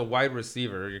for as a wide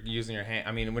receiver. You're using your hand.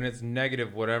 I mean, when it's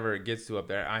negative, whatever it gets to up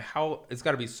there, it's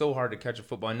got to be so hard to catch a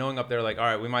football. And knowing up there, like, all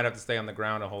right, we might have to stay on the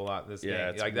ground a whole lot this game.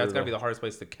 It's Like that's got to be brutal. the hardest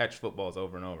place to catch footballs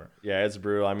over and over. Yeah, it's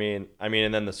brutal. I mean,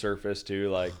 and then the surface too,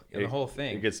 like And the whole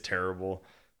thing. it gets terrible.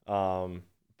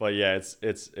 But yeah,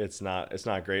 it's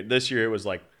not great. This year it was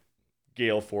like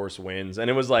gale force winds, and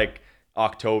it was like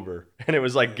October, and it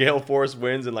was like gale force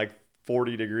winds and like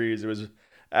 40 degrees. It was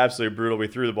absolutely brutal. We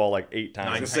threw the ball like 8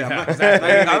 times. Exactly.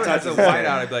 That's a wide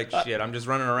out. I'd be like, shit, I'm just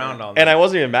running around all night. And I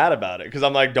wasn't even mad about it because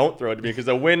I'm like, don't throw it to me because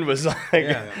the wind was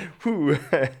like, whoo,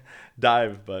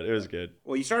 dive. But it was good.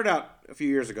 Well, you started out a few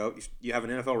years ago. You have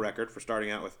an NFL record for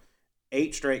starting out with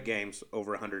 8 straight games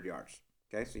over 100 yards.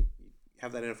 Okay, so you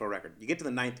have that NFL record. You get to the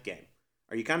 9th game.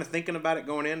 Are you kind of thinking about it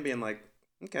going in, being like,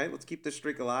 okay, let's keep this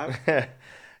streak alive?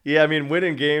 Yeah, I mean,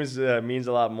 winning games means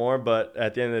a lot more, but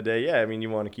at the end of the day, yeah, I mean, you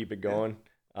want to keep it going.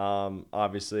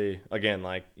 Obviously, again,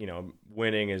 like,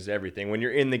 winning is everything. When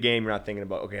you're in the game, you're not thinking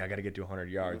about, okay, I got to get to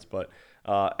 100 yards. But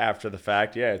after the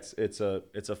fact, yeah, it's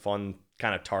a fun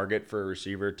kind of target for a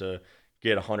receiver to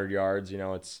get 100 yards.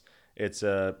 It's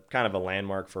a kind of a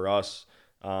landmark for us.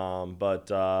 But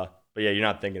yeah, you're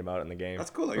not thinking about it in the game. That's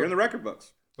cool, though. You're in the record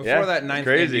books. Before Yeah, that it's 9th game,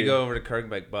 crazy. you go over to Kirk,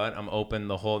 like, bud, I'm open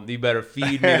the whole. You better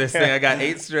feed me this thing. I got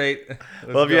 8 straight.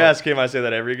 Well, if you ask him, I say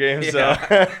that every game. Yeah.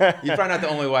 So You're probably not the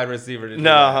only wide receiver to do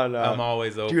No, that. no. I'm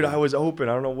always open. dude, I was open.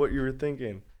 I don't know what you were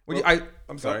thinking.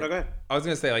 I'm sorry. No, go ahead. I was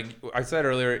going to say, like I said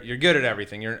earlier, you're good at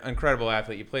everything. You're an incredible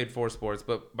athlete. You played 4 sports,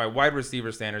 but by wide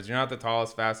receiver standards, you're not the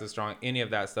tallest, fastest, strong, any of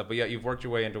that stuff. But yet you've worked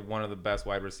your way into one of the best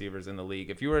wide receivers in the league.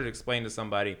 If you were to explain to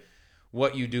somebody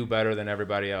what you do better than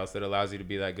everybody else that allows you to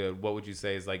be that good, what would you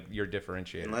say is like your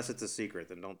differentiator? Unless it's a secret,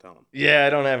 then don't tell them. Yeah, I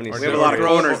don't have any. Or We have a lot of Throw-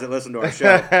 corners that listen to our show.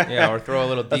 Yeah, or throw a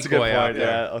little That's a good decoy out point. there.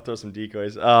 Yeah, I'll throw some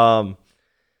decoys.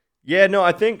 Yeah, no,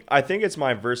 I think it's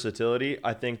my versatility.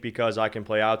 I think because I can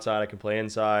play outside, I can play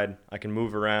inside, I can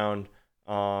move around.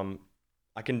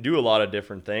 I can do a lot of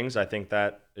different things. I think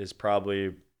that is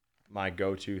probably my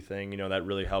go-to thing. That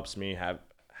really helps me have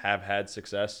had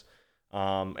success.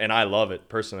 And I love it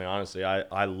personally. Honestly,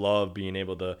 I love being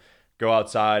able to go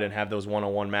outside and have those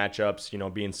one-on-one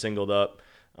matchups. Being singled up.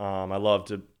 I love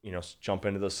to jump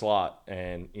into the slot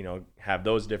and have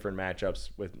those different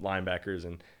matchups with linebackers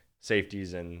and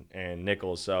safeties and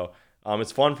nickels. So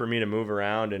it's fun for me to move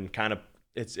around and kind of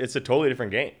it's a totally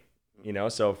different game.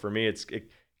 So for me it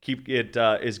keep it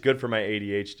is good for my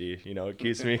ADHD. You know, it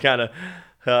keeps me kind of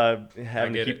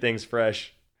having to keep things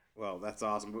fresh. Well, that's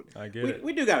awesome. I get it.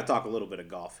 We do got to talk a little bit of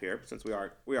golf here since we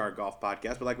are a golf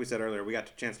podcast. But like we said earlier, we got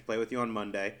the chance to play with you on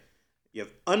Monday. You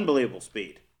have unbelievable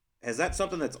speed. Has that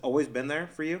something that's always been there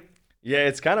for you? Yeah,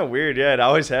 it's kind of weird. Yeah, it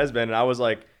always has been. And I was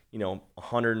like,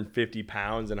 150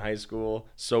 pounds in high school,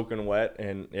 soaking wet,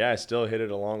 and yeah, I still hit it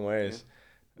a long ways.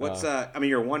 What's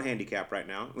you're one handicap right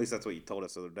now. At least that's what you told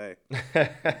us the other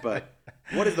day. But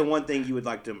what is the one thing you would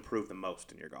like to improve the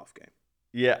most in your golf game?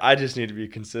 Yeah, I just need to be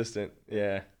consistent.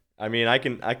 Yeah. I mean, I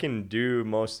can do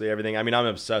mostly everything. I mean, I'm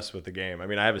obsessed with the game. I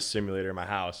mean, I have a simulator in my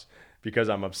house because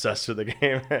I'm obsessed with the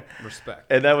game.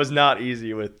 Respect. And that was not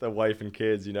easy with the wife and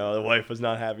kids. The wife was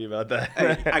not happy about that.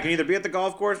 Hey, I can either be at the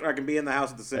golf course or I can be in the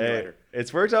house at the simulator. Hey,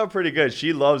 it's worked out pretty good.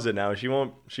 She loves it now. She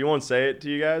won't say it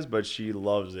to you guys, but she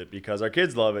loves it because our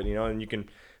kids love it. And you can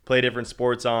play different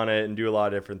sports on it and do a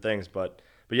lot of different things. But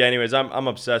yeah, anyways, I'm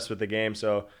obsessed with the game,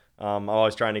 so I'm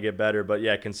always trying to get better. But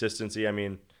yeah, consistency. I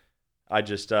mean, I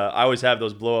always have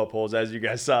those blow up holes, as you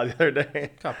guys saw the other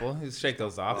day. Couple, you shake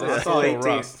those off. I That's a saw little 18.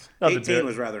 rust. 18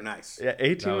 was rather nice. Yeah,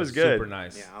 18 That was good. Super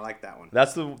nice. Yeah, I like that one.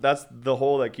 That's the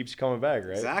hole that keeps you coming back,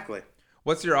 right? Exactly.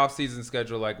 What's your off-season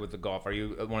schedule like with the golf? Are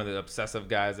you one of the obsessive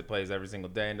guys that plays every single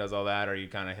day and does all that, or are you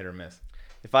kind of hit or miss?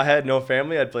 If I had no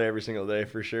family, I'd play every single day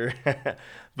for sure.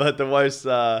 But the wife's,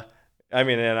 I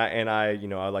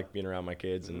like being around my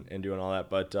kids and doing all that.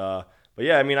 But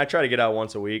yeah, I mean, I try to get out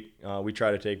once a week. We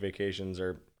try to take vacations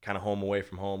or kind of home away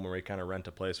from home where we kind of rent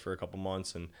a place for a couple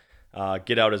months and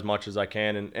get out as much as I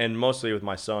can. And mostly with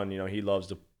my son, he loves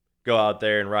to go out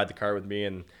there and ride the car with me.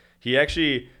 And he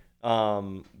actually,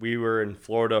 we were in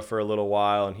Florida for a little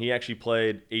while and he actually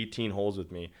played 18 holes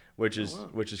with me, which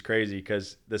is crazy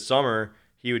because this summer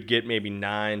he would get maybe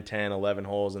 9, 10, 11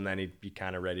 holes and then he'd be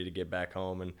kind of ready to get back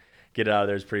home and get out of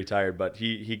there. He's pretty tired, but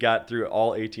he got through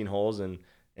all 18 holes and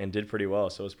did pretty well.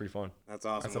 So it was pretty fun. That's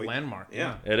awesome. That's a landmark.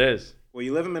 Yeah. It is. Well,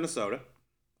 you live in Minnesota.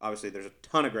 Obviously, there's a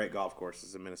ton of great golf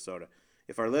courses in Minnesota.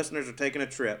 If our listeners are taking a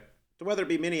trip to whether it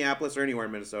be Minneapolis or anywhere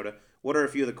in Minnesota, what are a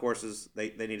few of the courses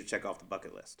they need to check off the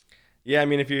bucket list? Yeah, I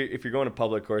mean, if you're going to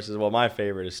public courses, well, my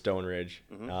favorite is Stone Ridge.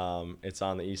 Mm-hmm. It's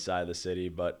on the east side of the city,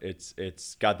 but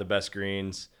it's got the best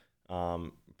greens,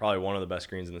 probably one of the best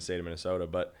greens in the state of Minnesota.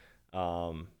 But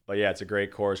yeah, it's a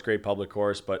great course, great public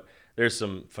course. But there's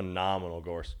some phenomenal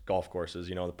golf courses.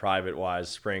 The private wise,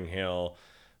 Spring Hill,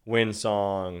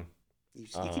 Windsong. You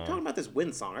keep talking about this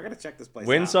Windsong. I got to check this place out.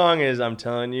 Windsong is, I'm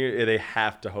telling you, they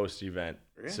have to host an event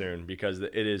Really? soon because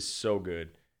it is so good.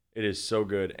 It is so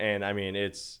good. And, I mean,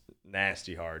 it's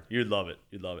nasty hard. You'd love it.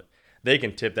 They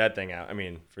can tip that thing out. I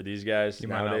mean, for these guys You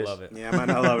nowadays. might not love it. Yeah, I might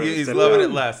not love it. He's loving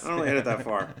it less. I don't really hit it that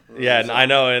far. Yeah, I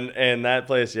know. And that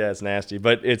place, yeah, it's nasty.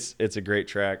 But it's a great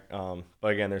track. But,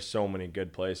 again, there's so many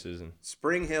good places. And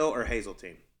Spring Hill or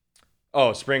Hazeltine?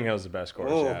 Oh, Spring Hill's the best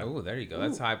course, Oh. yeah. Oh, there you go.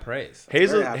 That's high praise.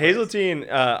 very high praise. Hazeltine,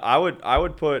 I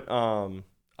would put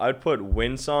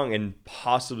Windsong and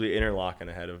possibly Interlaken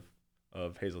ahead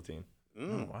of Hazeltine.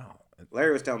 Oh, wow.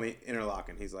 Larry was telling me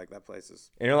Interlaken. He's like, that place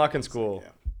is... Interlaken's cool.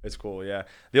 Yeah. It's cool, yeah.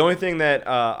 The only thing that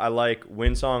I like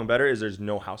Windsong better is there's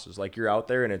no houses. Like, you're out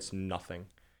there and it's nothing.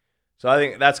 So I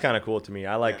think that's kind of cool to me.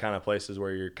 I like kind of places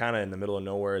where you're kind of in the middle of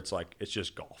nowhere. It's like, it's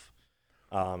just golf.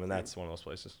 And that's one of those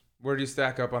places. Where do you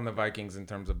stack up on the Vikings in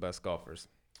terms of best golfers?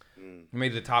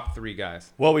 Maybe the top 3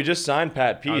 guys. Well, we just signed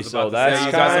Pat I P, was so about to say, that's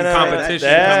you got some kind of competition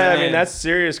I coming mean, in. that's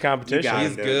serious competition. got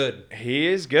He's dude. good. He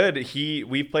is good.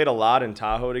 We played a lot in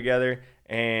Tahoe together,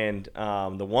 and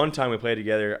the one time we played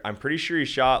together, I'm pretty sure he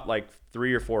shot like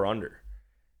 3 or 4 under.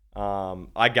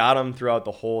 I got him throughout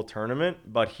the whole tournament,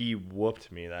 but he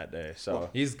whooped me that day. So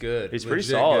He's good. He's pretty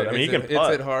Legit solid. good. I mean, he It's can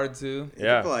putt. hit hard too. He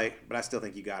Yeah. can play, but I still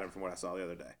think you got him from what I saw the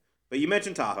other day. But you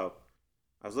mentioned Tahoe.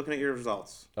 I was looking at your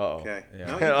results. Uh-oh. Okay. Yeah.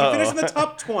 No, you finished in the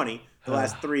top 20 the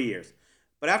last 3 years.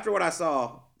 But after what I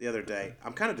saw the other day,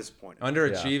 I'm kind of disappointed.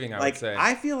 Underachieving, I would Like, say.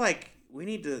 I feel like we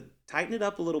need to tighten it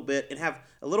up a little bit and have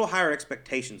a little higher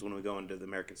expectations when we go into the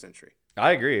American Century.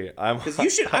 I agree. Because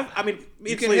you should, I mean, me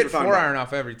you and can Sleeve hit were talking 4 about- iron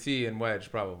off every tee and wedge,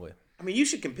 probably. I mean, you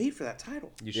should compete for that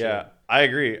title. You should. Yeah, I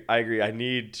agree. I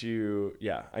need to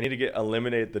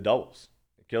eliminate the doubles.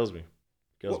 It kills me.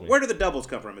 Where do the doubles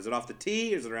come from? Is it off the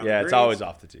tee? Or is it around the Yeah, greens? it's always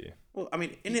off the tee. Well, I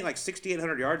mean, isn't it like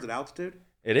 6,800 yards at altitude?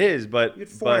 It is, but You had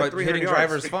 400, But 300 hitting yards.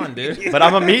 driver's fun, dude. but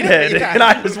I'm a meathead, Yeah. and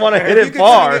I just want to hit If it you could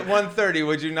far. swing at 130,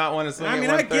 would you not want to swing I mean, at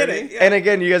I 130? get it. Yeah. And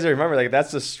again, you guys remember, like, that's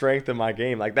the strength of my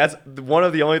game. Like, that's one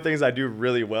of the only things I do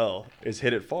really well is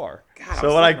hit it far. God,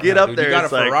 So when I get up Dude, there, you got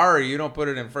it's a like, Ferrari. You don't put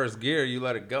it in first gear. You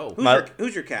let it go.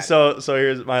 Who's your cat? so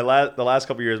here's the last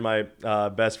couple years, my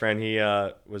best friend, he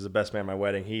was the best man at my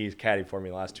wedding. He caddied for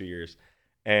me the last 2 years.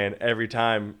 And every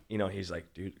time, he's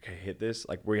like, dude, okay, hit this.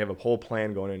 Like, we have a whole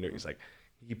plan going into it. He's like,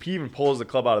 he even pulls the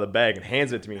club out of the bag and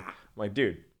hands it to me. I'm like,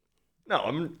 dude, no,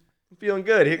 I'm feeling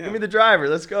good. Give me the driver.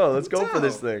 Let's go. Let's go for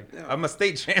this thing. Yeah. I'm a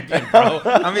state champion, bro.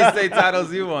 How many state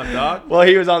titles you won, dog? Well,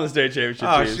 he was on the state championship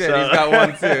Oh, team. shit. so- He's got one,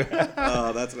 too.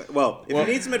 If you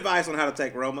need some advice on how to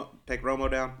take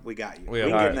Romo down, we got you. We We have-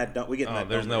 can get in Alright. that dome. We get in Oh, that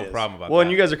there's dome no of his. problem about Well, that.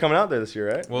 and you guys are coming out there this year,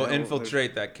 right? We'll Yeah, well,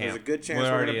 infiltrate that camp. there's a good chance We're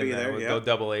we're already gonna be in there. there, We'll yeah. go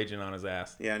double agent on his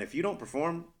ass. Yeah, and if you don't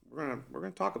perform, we're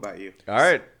gonna talk about you. All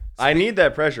right. I need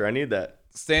that pressure. I need that.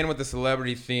 Staying with the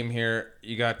celebrity theme here,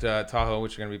 you got Tahoe,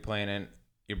 which you're going to be playing in.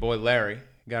 Your boy Larry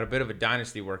got a bit of a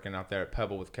dynasty working out there at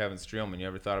Pebble with Kevin Streelman. You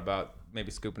ever thought about maybe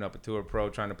scooping up a tour pro,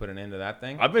 trying to put an end to that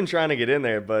thing? I've been trying to get in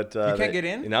there, but You can't get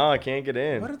in? No, I can't get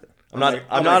in. What are the- I'm not. I'll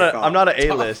I'm make not a a. call. I'm not an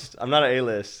A-list. I'm not an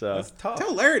A-list. So That's tough.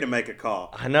 Tell Larry to make a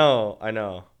call. I know.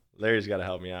 Larry's got to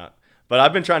help me out. But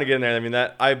I've been trying to get in there. I mean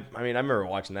I remember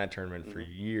watching that tournament for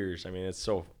years. I mean, it's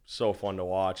so fun to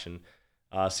watch, and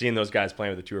seeing those guys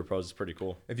playing with the tour pros is pretty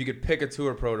cool. If you could pick a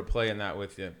tour pro to play in that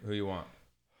with you, who you want?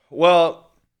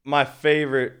 Well, my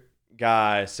favorite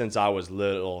guy since I was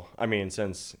little,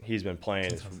 since he's been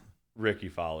playing, is Ricky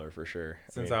Fowler for sure.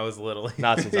 Since I was little.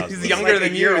 Not since I was He's little. younger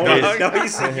than you, dog. No,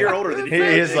 he's a year older than He you.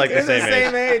 is like the They're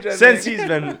same age. I Since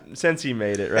think. since he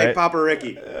made it, Hey, right? Papa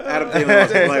Ricky. Adam Thielen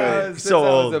wants to play with you. Since So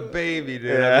I was old. a baby,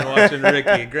 dude. Yeah. I've been watching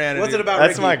Ricky. Granted, What's it about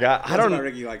That's Ricky? my guy. What's I don't. about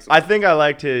Ricky you like so I much? think I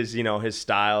liked his, his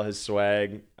style, his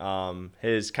swag,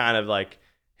 his kind of like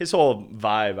his whole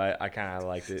vibe. I kind of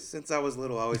liked it. Since I was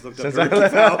little, I always looked up Since to I-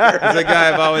 Ricky Fowler. He's a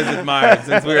guy I've always admired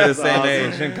since we were the That's same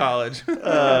awesome. age in college. Oh,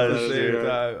 At the same shit.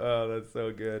 time. Oh, that's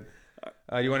so good.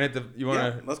 You want to hit the? You want Yeah,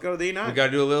 to? let's go to the E9. We got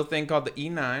to do a little thing called the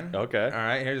E9. Okay. All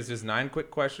right. Here's just 9 quick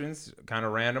questions, kind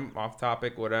of random, off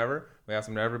topic, whatever. We ask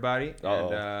them to everybody,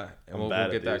 Uh-oh. and we'll bad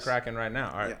get at that these. cracking right now.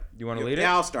 All right. Yeah. You want to lead it?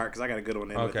 Yeah, I'll start because I got a good one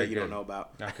in with Okay, that you good. don't know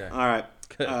about. Okay. All right.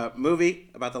 Good. Movie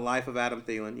about the life of Adam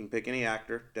Thielen. You can pick any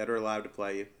actor, dead or alive, to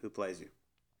play you. Who plays you?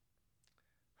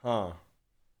 Huh.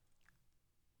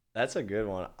 That's a good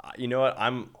one. You know what?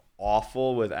 I'm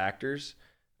awful with actors.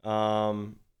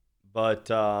 But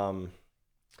how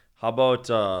about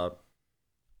oh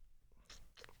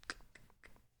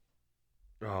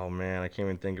man, I can't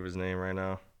even think of his name right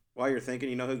now. While you're thinking,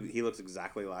 you know who he looks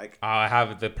exactly like? I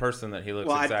have the person that he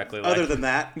looks exactly like. Other than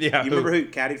that, Yeah, you who? remember who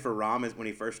caddied for Rahm when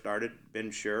he first started?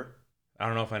 Ben Sure. I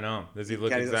don't know if I know him. Does he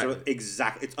look Caddied- exactly? so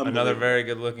exactly. It's Another unbelievable. very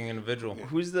good-looking individual.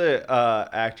 Who's the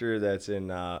actor that's in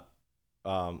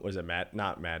was it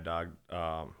not Mad Dog?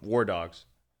 War Dogs.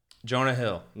 Jonah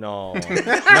Hill. No. No,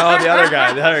 the other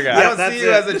guy. I Yeah, don't that's see you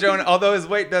it. as a Jonah, although his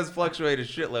weight does fluctuate a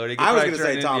shitload. He could I was probably going to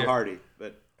say turn Tom into- Hardy,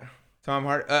 but Tom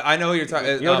Hardy. I know who you're talking.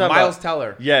 You know what I'm talking Miles about?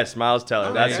 Teller. Yes, Miles Teller.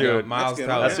 Oh, That's There you who. go, Miles good.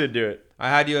 Teller. That's who'd do it. I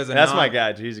had you as a. That's non- my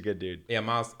guy. He's a good dude. Yeah,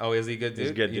 Miles. Oh, is he a good dude? He's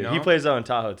a good You dude. know He him? plays out in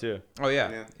Tahoe too. Oh yeah.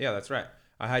 Yeah. yeah, that's right.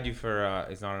 I had you for.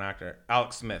 He's not an actor.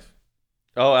 Alex Smith.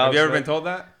 Oh, Have Alex you ever Smith? been told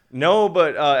that? No,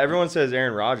 but everyone says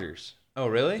Aaron Rodgers. Oh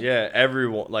really? Yeah,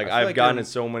 everyone. Like I feel I've like gotten you're- it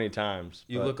so many times.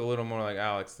 You but- look a little more like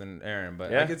Alex than Aaron, but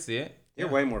Yeah? I could see it. you're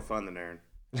Yeah. way more fun than Aaron.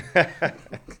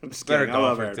 I'm just Better kidding. I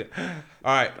love golfer Aaron. too.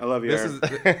 All right. I love you, This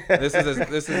Aaron. is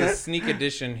this is a sneak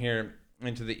edition here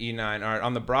into the E9. All right.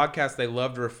 On the broadcast, they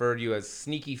love to refer to you as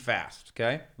sneaky fast.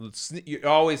 Okay. You're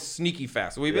always sneaky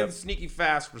fast. We've been Yep. sneaky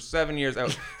fast for 7 years.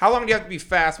 How long do you have to be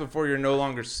fast before you're no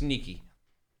longer sneaky?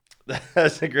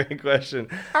 That's a great question.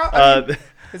 I mean,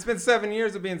 it's been 7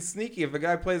 years of being sneaky. If a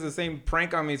guy plays the same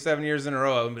prank on me 7 years in a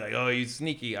row, I'll be like, "Oh, you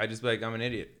sneaky." I just be like, "I'm an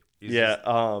idiot." He's Yeah. just-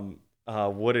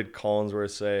 What did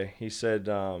Collinsworth say? He said,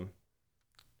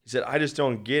 I just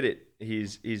don't get it.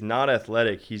 He's not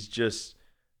athletic. He's just,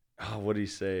 what did he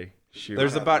say? Shoot.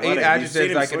 There's about 8 Athletic. You've seen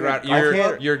adjectives him I could swing write. a You're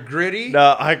golf you're gritty.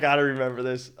 No, I gotta remember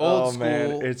this. Old Oh man,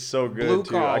 school, it's so good blue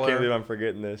too. I collar. can't believe I'm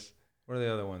forgetting this. What are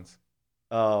the other ones?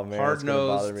 Oh man, it's gonna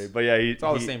Hard-nosed. bother me. But yeah, It's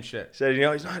all the he same shit. said,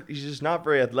 he's just not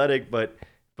very athletic, but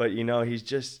he's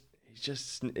just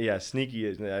sneaky.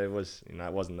 It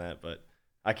wasn't that, but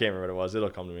I can't remember what it was. It'll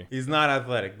come to me. He's not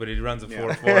athletic, but he runs a Yeah.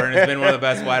 4.4 and has been one of the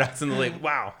best wideouts in the league.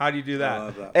 Wow, how do you do I that?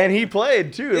 love that. And he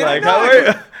played too. Yeah, like, no, how I are you-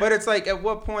 get- but it's like, at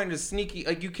what point is sneaky?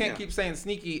 Like, you can't Yeah. keep saying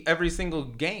sneaky every single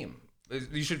game.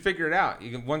 You should figure it out.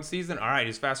 One season, all right,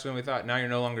 he's faster than we thought. Now you're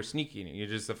no longer sneaky. You're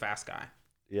just a fast guy.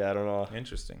 Yeah, I don't know.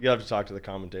 Interesting. You'll have to talk to the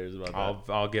commentators about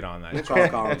I'll get on that. We'll call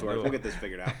Collinsworth. We'll get this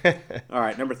figured out. that. All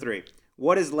right, number 3.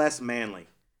 What is less manly?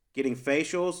 Getting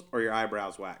facials or your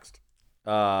eyebrows waxed?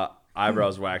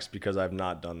 Eyebrows waxed because I've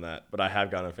not done that, but I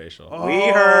have gotten a facial. We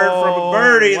heard from a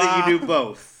birdie that you do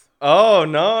both. Oh,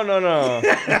 no. No.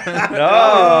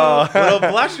 Little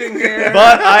blushing here.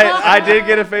 But I did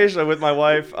get a facial with my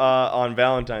wife on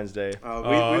Valentine's Day. We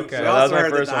okay. we That was also my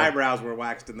heard that first the one. eyebrows were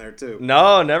waxed in there too.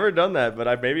 No, never done that,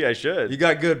 but maybe I should. You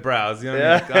got good brows. You know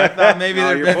Yeah. what I mean? I thought maybe Oh,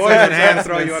 there'd your been boy some was trying to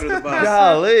throw you enhancements. under the bus.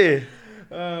 Golly.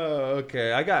 Oh,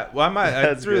 okay. I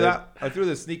That's threw good. that. I threw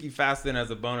the sneaky fast in as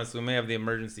a bonus. We may have the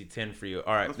emergency 10 for you.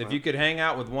 All right. That's If fine. you could hang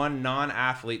out with one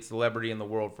non-athlete celebrity in the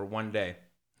world for one day,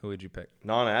 who would you pick?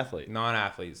 Non-athlete.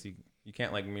 Non-athletes. You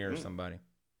can't like mirror somebody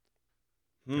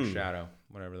or shadow,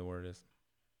 whatever the word is.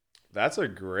 That's a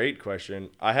great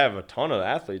question. I have a ton of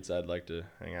athletes I'd like to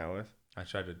hang out with. I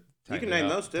tried to can tighten name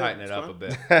it up, those, too. tighten it It's up fine.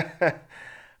 a bit.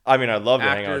 I mean, I'd love to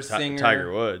hang Actor, out with singer.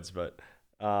 Tiger Woods, but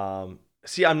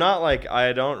see, I'm not like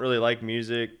I don't really like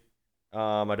music.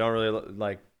 I don't really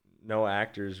like no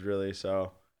actors really,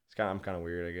 so I'm kind of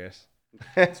weird, I guess.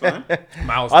 It's fine.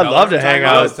 Miles I'd Teller. love to hang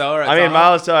out. Miles Teller at I mean, Tahoe.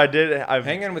 Miles Teller.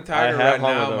 Hanging with I Tiger have right hung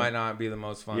with now him. might not be the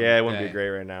most fun. Yeah, it wouldn't day. be great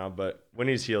right now, but when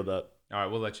he's healed up. All right,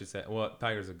 we'll let you say. Well,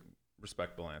 Tiger's a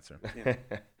respectable answer. Yeah.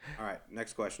 All right,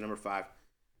 next question, number 5.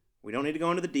 We don't need to go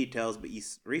into the details, but you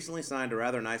recently signed a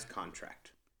rather nice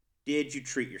contract. Did you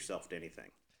treat yourself to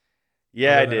anything?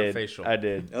 Yeah, I Other than a did. facial. I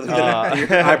did. Other than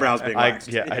your eyebrows being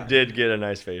waxed. I did get a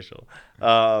nice facial.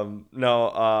 Well,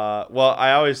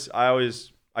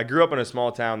 I grew up in a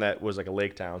small town that was like a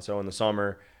lake town. So in the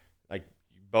summer, like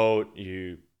you boat,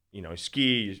 you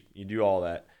ski, you do all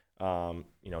that,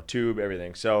 tube,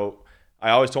 everything. So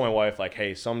I always told my wife like,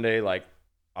 hey, someday like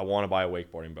I want to buy a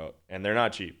wakeboarding boat, and they're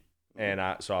not cheap. And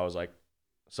so I was like,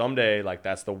 someday like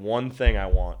that's the one thing I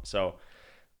want. So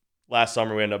last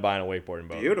summer we ended up buying a wakeboarding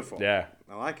boat. Beautiful. Yeah.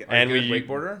 I like it. Are you And a good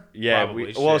wakeboarder? Yeah.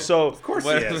 Probably. Well, Shit. so Of course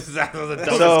What he is. that was the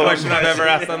dumbest So- question I've ever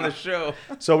asked on the show.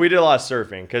 So we did a lot of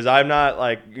surfing because I'm not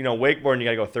like, wakeboarding, you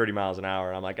got to go 30 miles an hour.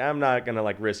 And I'm like, I'm not going to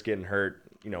like risk getting hurt,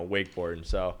 wakeboarding.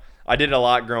 So I did a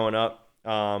lot growing up.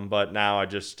 But now I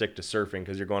just stick to surfing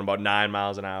because you're going about 9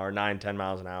 miles an hour, 10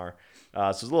 miles an hour. So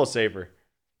it's a little safer.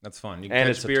 That's fun. You And can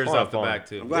it's catch a beers ton of off the fun. back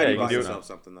too. I'm glad Yeah, you you bought can do it. yourself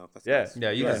something, though. That's Yeah. nice. Yeah,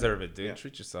 you Yeah. deserve it, dude. Yeah.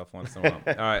 Treat yourself once in a while.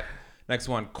 All right. Next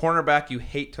one. Cornerback you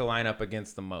hate to line up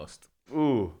against the most.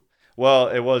 Ooh. Well,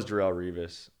 it was Darrelle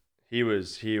Revis. He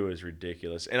was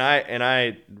ridiculous. And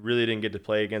I really didn't get to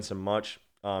play against him much.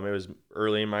 It was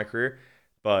early in my career.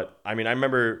 But I mean, I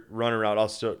remember running around.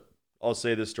 I'll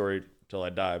say this story till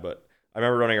I die, but I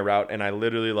remember running a route and I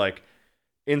literally like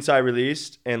inside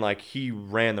released and like he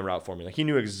ran the route for me. Like he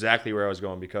knew exactly where I was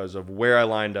going because of where I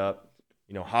lined up,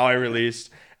 how I released.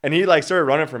 And he like started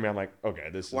running for me. I'm like, okay,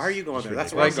 this is Why are you going there?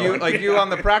 That's ridiculous. where I'm going. Like you on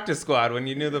the practice squad when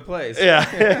you knew the plays. Yeah,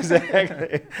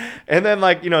 exactly. And then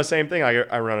like, same thing.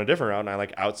 I run a different route and I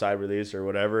like outside release or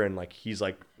whatever. And like, he's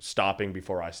like stopping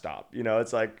before I stop,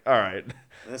 it's like, all right,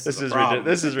 This this a is problem.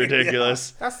 this is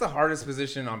ridiculous. That's the hardest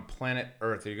position on planet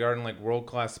Earth. You're guarding like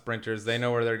world-class sprinters. They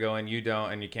know where they're going. You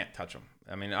don't, and you can't touch them.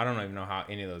 I mean, I don't even know how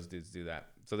any of those dudes do that.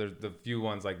 So there's the few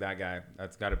ones like that guy.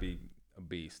 That's got to be a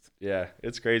beast. Yeah,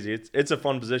 it's crazy. It's a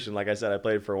fun position. Like I said, I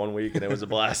played for 1 week and it was a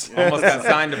blast. Almost got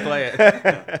signed to play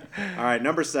it. All right,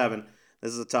 number 7.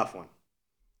 This is a tough one.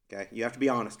 Okay, you have to be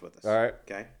honest with us. All right.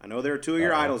 Okay, I know there are two of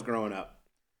your Uh-oh. idols growing up.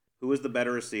 Who was the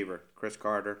better receiver, Chris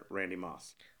Carter, Randy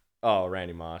Moss? Oh,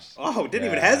 Randy Moss. Oh, didn't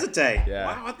even Yeah. hesitate. Yeah.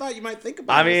 Wow, I thought you might think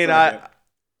about it. I a mean, second.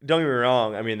 don't get me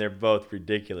wrong. I mean, they're both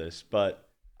ridiculous, but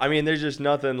I mean, there's just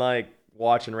nothing like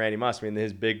watching Randy Moss. I mean,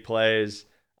 his big plays.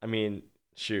 I mean,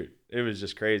 shoot, it was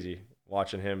just crazy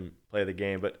watching him play the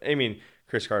game. But I mean,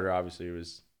 Chris Carter obviously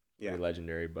was Yeah. pretty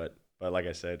legendary. But like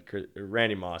I said,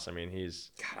 Randy Moss. I mean,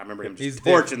 he's God, I remember him He's just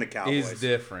torching the Cowboys. He's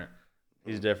different.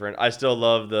 different. I still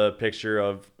love the picture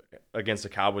of against the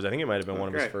Cowboys. I think it might have been one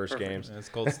of his Great, first perfect. games. It's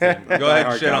Cold State. Go ahead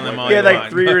and shit on them all He had you like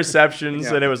want. 3 receptions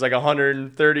Yeah. and it was like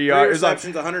 130 3 yards. It was like-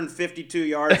 receptions, 152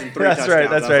 yards, and 3 That's touchdowns. right.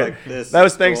 That's I was right. like, this That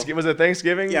was is cool. Thanksgiving. Was it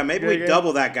Thanksgiving? Yeah, maybe we game?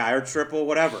 double that guy or triple,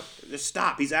 whatever. Just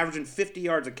stop. He's averaging 50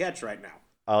 yards a catch right now.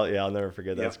 I'll never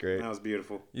forget. That's Yep, great. That was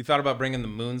beautiful. You thought about bringing the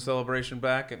moon celebration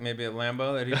back maybe at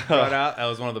Lambeau that he brought out? That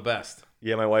was one of the best.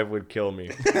 Yeah, my wife would kill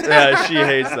me. Yeah, she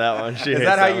hates that one. She Is hates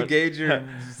that how you one. gauge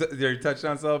your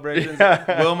touchdown celebrations?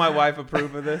 Yeah. Will my wife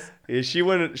approve of this? Yeah, she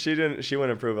wouldn't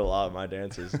approve a lot of my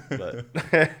dances, but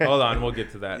Hold on, we'll get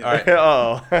to that. All right.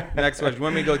 oh. Next question. You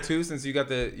want me to go 2 since you got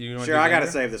the Sure, I got to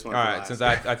save this one. All for right, last. since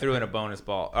I threw in a bonus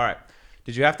ball. All right.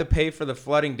 Did you have to pay for the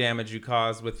flooding damage you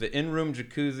caused with the in-room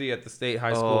jacuzzi at the state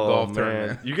high school golf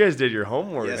tournament? You guys did your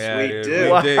homework. Yes, Yeah, we dude,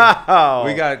 do. We did. Wow.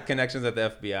 We got connections at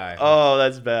the FBI. Oh,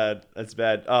 that's bad. That's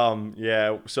bad.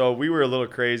 Yeah. So we were a little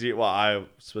crazy. Well, I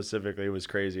specifically was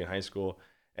crazy in high school,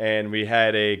 and we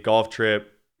had a golf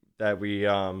trip that we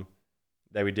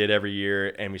did every year,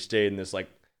 and we stayed in this like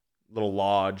little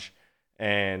lodge,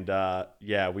 And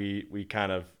yeah, we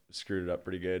kind of screwed it up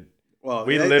pretty good. Well,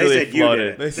 We they literally said you did flooded.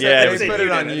 it. They said Yeah, they we put said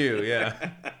it on did you. Yeah.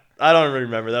 I don't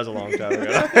remember. That was a long time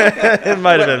ago. It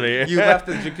might have been me. You left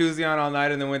the jacuzzi on all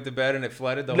night and then went to bed and it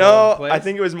flooded the whole No, place? I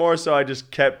think it was more so I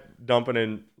just kept dumping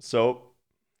in soap.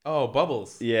 Oh,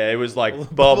 bubbles. Yeah, it was like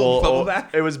Bubble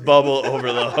bath? It was bubble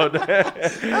overload.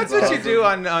 That's what you do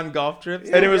on golf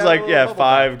trips. And it was like, yeah, bubble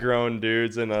 5 grown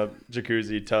dudes in a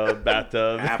jacuzzi tub,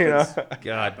 bathtub. You know? Happens. bath.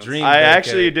 God, dream. I vacay.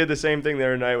 actually did the same thing the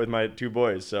other night with my 2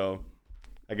 boys, so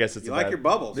I guess it's You a like bad- your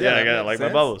bubbles. Yeah, I that got like makes my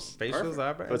sense. bubbles. Facials,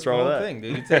 eyebrows. What's the wrong with whole that? thing,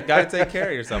 dude. You got to take care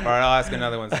of yourself. All right, I'll ask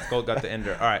another one since Colt got the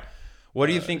ender. All right. What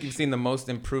do you think you've seen the most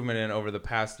improvement in over the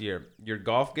past year? Your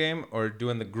golf game or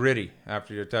doing the gritty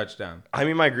after your touchdown? I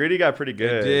mean, my gritty got pretty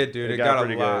good. did, dude. It got a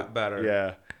pretty lot better.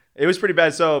 Yeah, it was pretty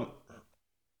bad. So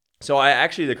I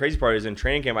actually, the crazy part is in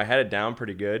training camp, I had it down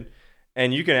pretty good.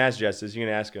 And you can ask Justice, you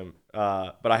can ask him.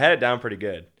 But I had it down pretty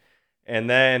good. And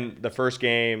then the first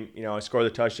game, you know, I scored the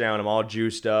touchdown. I'm all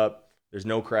juiced up. There's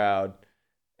no crowd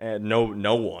and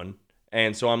no one.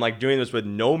 And so I'm like doing this with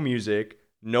no music,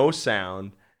 no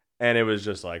sound. And it was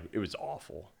just like, it was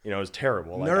awful. You know, it was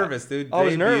terrible. Like, Nervous, dude. I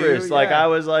was Debut, nervous. Like, yeah. I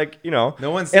was like, you know.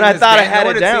 No one's and seen I this thought I dance. had No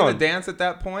it one down. seen the dance at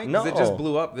that point because it No. just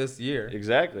blew up this year.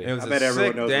 Exactly. It was I a bet everyone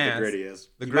sick knows dance. what the gritty is.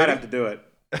 The You gritty? might have to do it.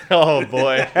 Oh,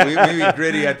 boy. we be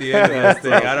gritty at the end of this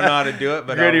thing. I don't know how to do it,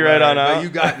 but Gritty I'll right learn. on But out. you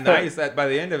got nice by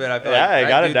the end of it. I feel Yeah, like I that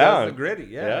got it dude does down. the gritty.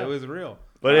 Yeah, Yeah. it was real.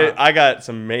 But I got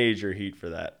some major heat for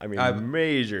that. I mean, I-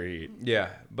 major heat. Yeah,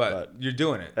 but you're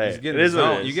doing it. Hey, you get it in is the what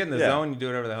it zone. is. You get in the Yeah. zone. You do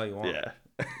whatever the hell you want. Yeah.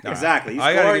 All right. Exactly. You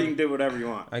I gotta score, give- you can do whatever you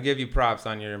want. I give you props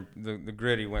on your the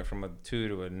gritty went from a 2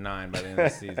 to a 9 by the end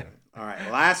of the season. All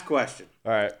right, last question.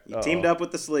 All right. You teamed up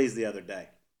with the Sleaze the other day.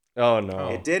 Oh, no.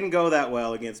 It didn't go that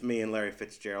well against me and Larry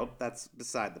Fitzgerald. That's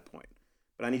beside the point.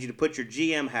 But I need you to put your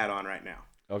GM hat on right now.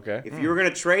 Okay. If you were going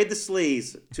to trade the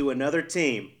Sleaze to another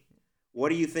team, what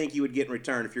do you think you would get in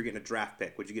return if you're getting a draft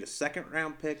pick? Would you get a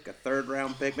 2nd-round pick, a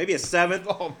 3rd-round pick, maybe a 7th?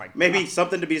 Oh my god. Maybe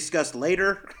something to be discussed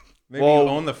later? Maybe Well- you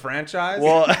own the franchise.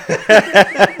 Well,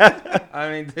 I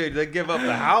mean, dude, they give up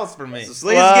the house for me. So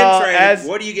Sleaze Well, is getting traded. as-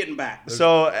 What are you getting back?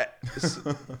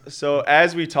 so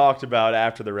as we talked about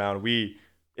after the round,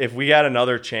 if we had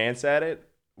another chance at it,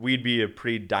 we'd be a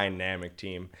pretty dynamic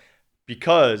team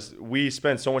because we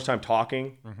spent so much time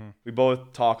talking. Mm-hmm. We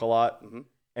both talk a lot. Mhm.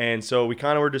 And so we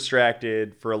kind of were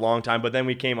distracted for a long time, but then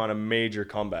we came on a major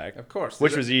comeback, Of course,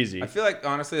 which was easy. I feel like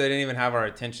honestly they didn't even have our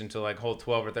attention till like hole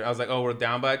 12 or 13. I was like, oh, we're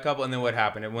down by a couple, and then what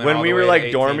happened? It went When all we the were way like to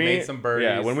 18, dormy, made some birdies.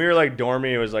 yeah, when we were like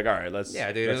dormy, it was like, all right, let's. Yeah,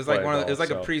 dude, it let's was like play one of the, it was like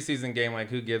ball. a preseason game. Like,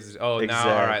 who gives? Oh, now,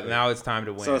 all right, Exactly. now it's time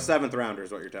to win. So a 7th-rounder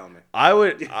is what you're telling me. I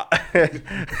would.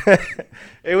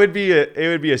 It would be a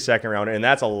 2nd rounder, and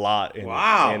that's a lot.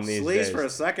 Wow, in these Sleaze days. for a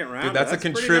 2nd round. Dude, that's a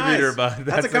pretty contributor, nice. bud.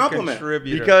 That's a compliment.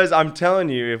 contributor. Because I'm telling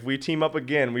you, if we team up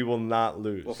again, we will not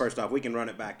lose. Well, first off, we can run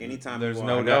it back anytime There's we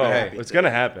no want. doubt. no, Hey, it's gonna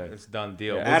happen. it's done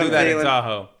deal. Yeah. We'll Adam do that in Thielen,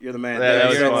 Tahoe. You're the man. Yeah, Dude,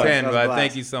 that's You're fun. a 10, that was a bud. blast.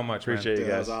 Thank you so much, man. Appreciate Dude,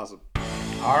 you that guys. was awesome.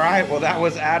 All right. Well, that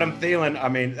was Adam Thielen. I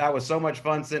mean, that was so much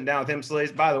fun sitting down with him,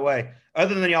 Sleaze. By the way,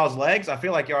 other than y'all's legs, I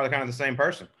feel like y'all are kind of the same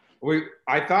person.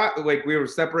 I thought like we were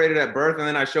separated at birth, and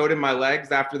then I showed him my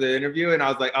legs after the interview, and I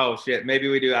was like, oh shit, maybe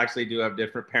we do have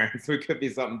different parents. We could be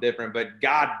something different. But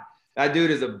God, that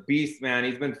dude is a beast, man.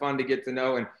 He's been fun to get to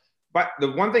know. But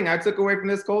the one thing I took away from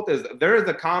this, Colt, is there is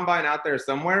a combine out there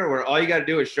somewhere where all you got to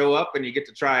do is show up and you get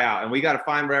to try out. And we got to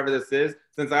find wherever this is.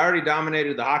 Since I already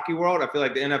dominated the hockey world, I feel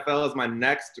like the NFL is my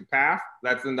next path.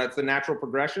 That's the natural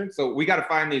progression. So we got to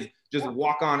find these just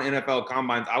walk-on NFL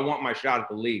combines. I want my shot at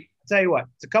the league. I'll tell you what,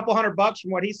 it's a couple $100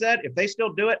 from what he said. If they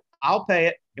still do it, I'll pay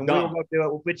it, and we will Done. go do it.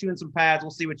 We'll put you in some pads.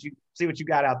 We'll see what you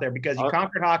got out there because you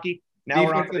conquered hockey. Now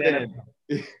we're on to the Defensive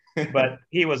NFL. end. But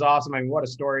he was awesome. I mean, what a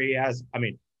story he has. I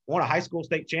mean, won a high school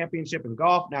state championship in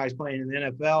golf. Now he's playing in the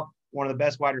NFL. One of the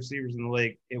best wide receivers in the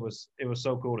league. It was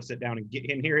so cool to sit down and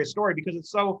hear his story because it's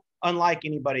so unlike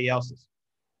anybody else's.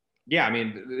 Yeah, I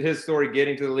mean, his story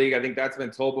getting to the league, I think that's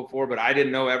been told before, but I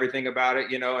didn't know everything about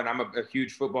it, and I'm a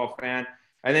huge football fan.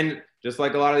 And then just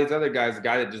like a lot of these other guys, a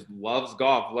guy that just loves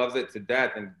golf, loves it to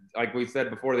death. And like we said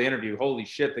before the interview, holy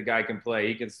shit, the guy can play.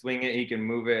 He can swing it, he can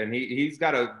move it. And he's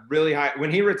got a really high –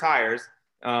 when he retires,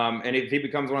 and if he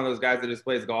becomes one of those guys that just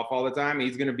plays golf all the time,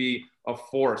 he's going to be a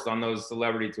force on those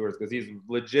celebrity tours because he's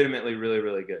legitimately really,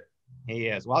 really good. He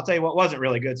is. Well, I'll tell you what wasn't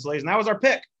really good, Sleaze, and that was our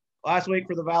pick last week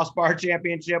for the Valspar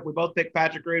Championship. We both picked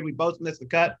Patrick Reed. We both missed the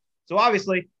cut. So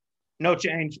obviously, no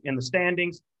change in the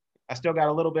standings. I still got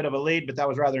a little bit of a lead, but that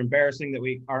was rather embarrassing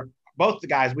that both the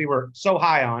guys we were so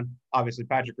high on. Obviously,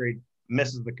 Patrick Reed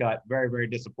misses the cut. Very, very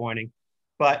disappointing.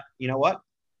 But you know what?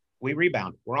 We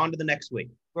rebounded. We're on to the next week.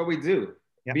 What we do.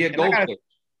 Yep. Be a And I gotta- goldfish.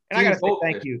 And I got to say Team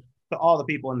thank goldfish. you to all the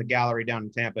people in the gallery down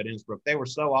in Tampa at Innsbruck. They were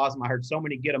so awesome. I heard so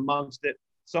many get amongst it,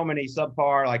 so many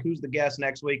subpar, like who's the guest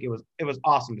next week. It was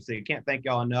awesome to see. Can't thank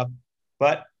y'all enough.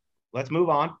 But let's move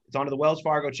on. It's on to the Wells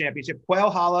Fargo Championship. Quail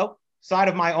Hollow, side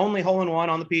of my only hole-in-one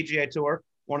on the PGA Tour,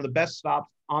 one of the best stops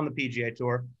on the PGA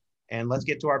Tour. And let's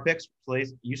get to our picks,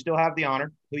 please. You still have the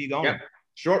honor. Who you going with?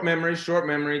 Short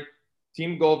memory.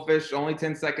 Team Goldfish, only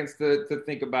 10 seconds to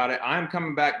think about it. I'm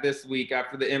coming back this week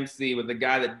after the MC with the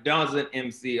guy that doesn't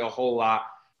MC a whole lot.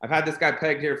 I've had this guy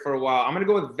pegged here for a while. I'm going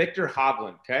to go with Viktor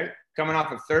Hovland, okay? Coming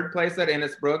off of third place at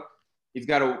Innisbrook. He's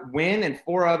got a win and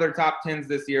 4 other top 10s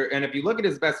this year. And if you look at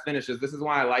his best finishes, this is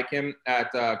why I like him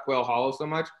at Quail Hollow so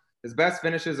much. His best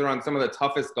finishes are on some of the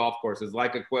toughest golf courses,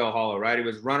 like at Quail Hollow, right? He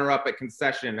was runner-up at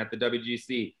Concession at the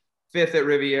WGC, 5th at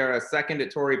Riviera, 2nd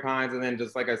at Torrey Pines, and then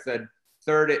just like I said,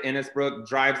 3rd at Innisbrook.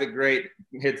 Drives it great,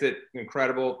 hits it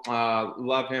incredible.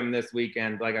 Love him this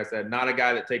weekend. Like I said, not a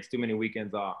guy that takes too many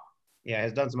weekends off. Yeah,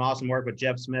 has done some awesome work with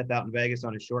Jeff Smith out in Vegas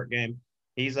on his short game.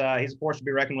 He's a force to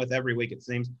be reckoned with every week, it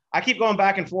seems. I keep going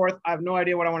back and forth. I have no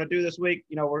idea what I want to do this week.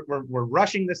 You know, we're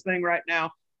rushing this thing right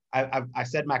now. I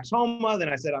said Max Homa, then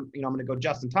I said I'm going to go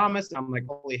Justin Thomas. And I'm like,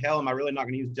 holy hell, am I really not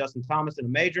going to use Justin Thomas in a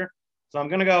major? So I'm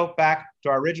going to go back to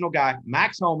our original guy,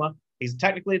 Max Homa. He's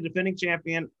technically the defending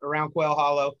champion around Quail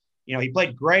Hollow. You know, he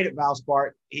played great at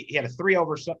Valspar. He had a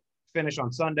 3-over finish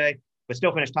on Sunday, but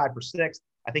still finished tied for 6th.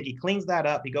 I think he cleans that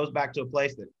up. He goes back to a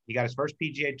place that he got his first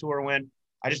PGA Tour win.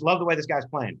 I just love the way this guy's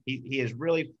playing. He is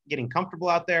really getting comfortable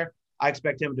out there. I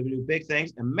expect him to do big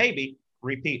things and maybe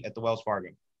repeat at the Wells Fargo.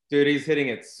 Dude, he's hitting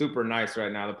it super nice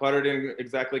right now. The putter didn't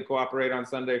exactly cooperate on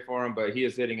Sunday for him, but he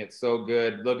is hitting it so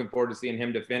good. Looking forward to seeing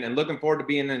him defend and looking forward to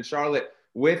being in Charlotte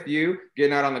with you,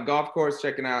 getting out on the golf course,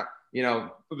 checking out, you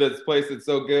know, this place that's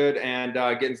so good and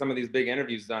getting some of these big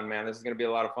interviews done, man. This is going to be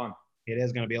a lot of fun. It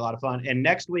is going to be a lot of fun. And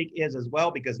next week is as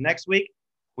well, because next week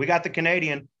we got the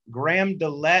Canadian Graham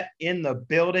DeLette in the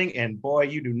building. And boy,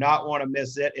 you do not want to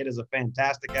miss it. It is a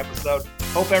fantastic episode.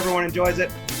 Hope everyone enjoys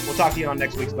it. We'll talk to you on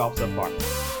next week's Golf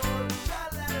Subpar.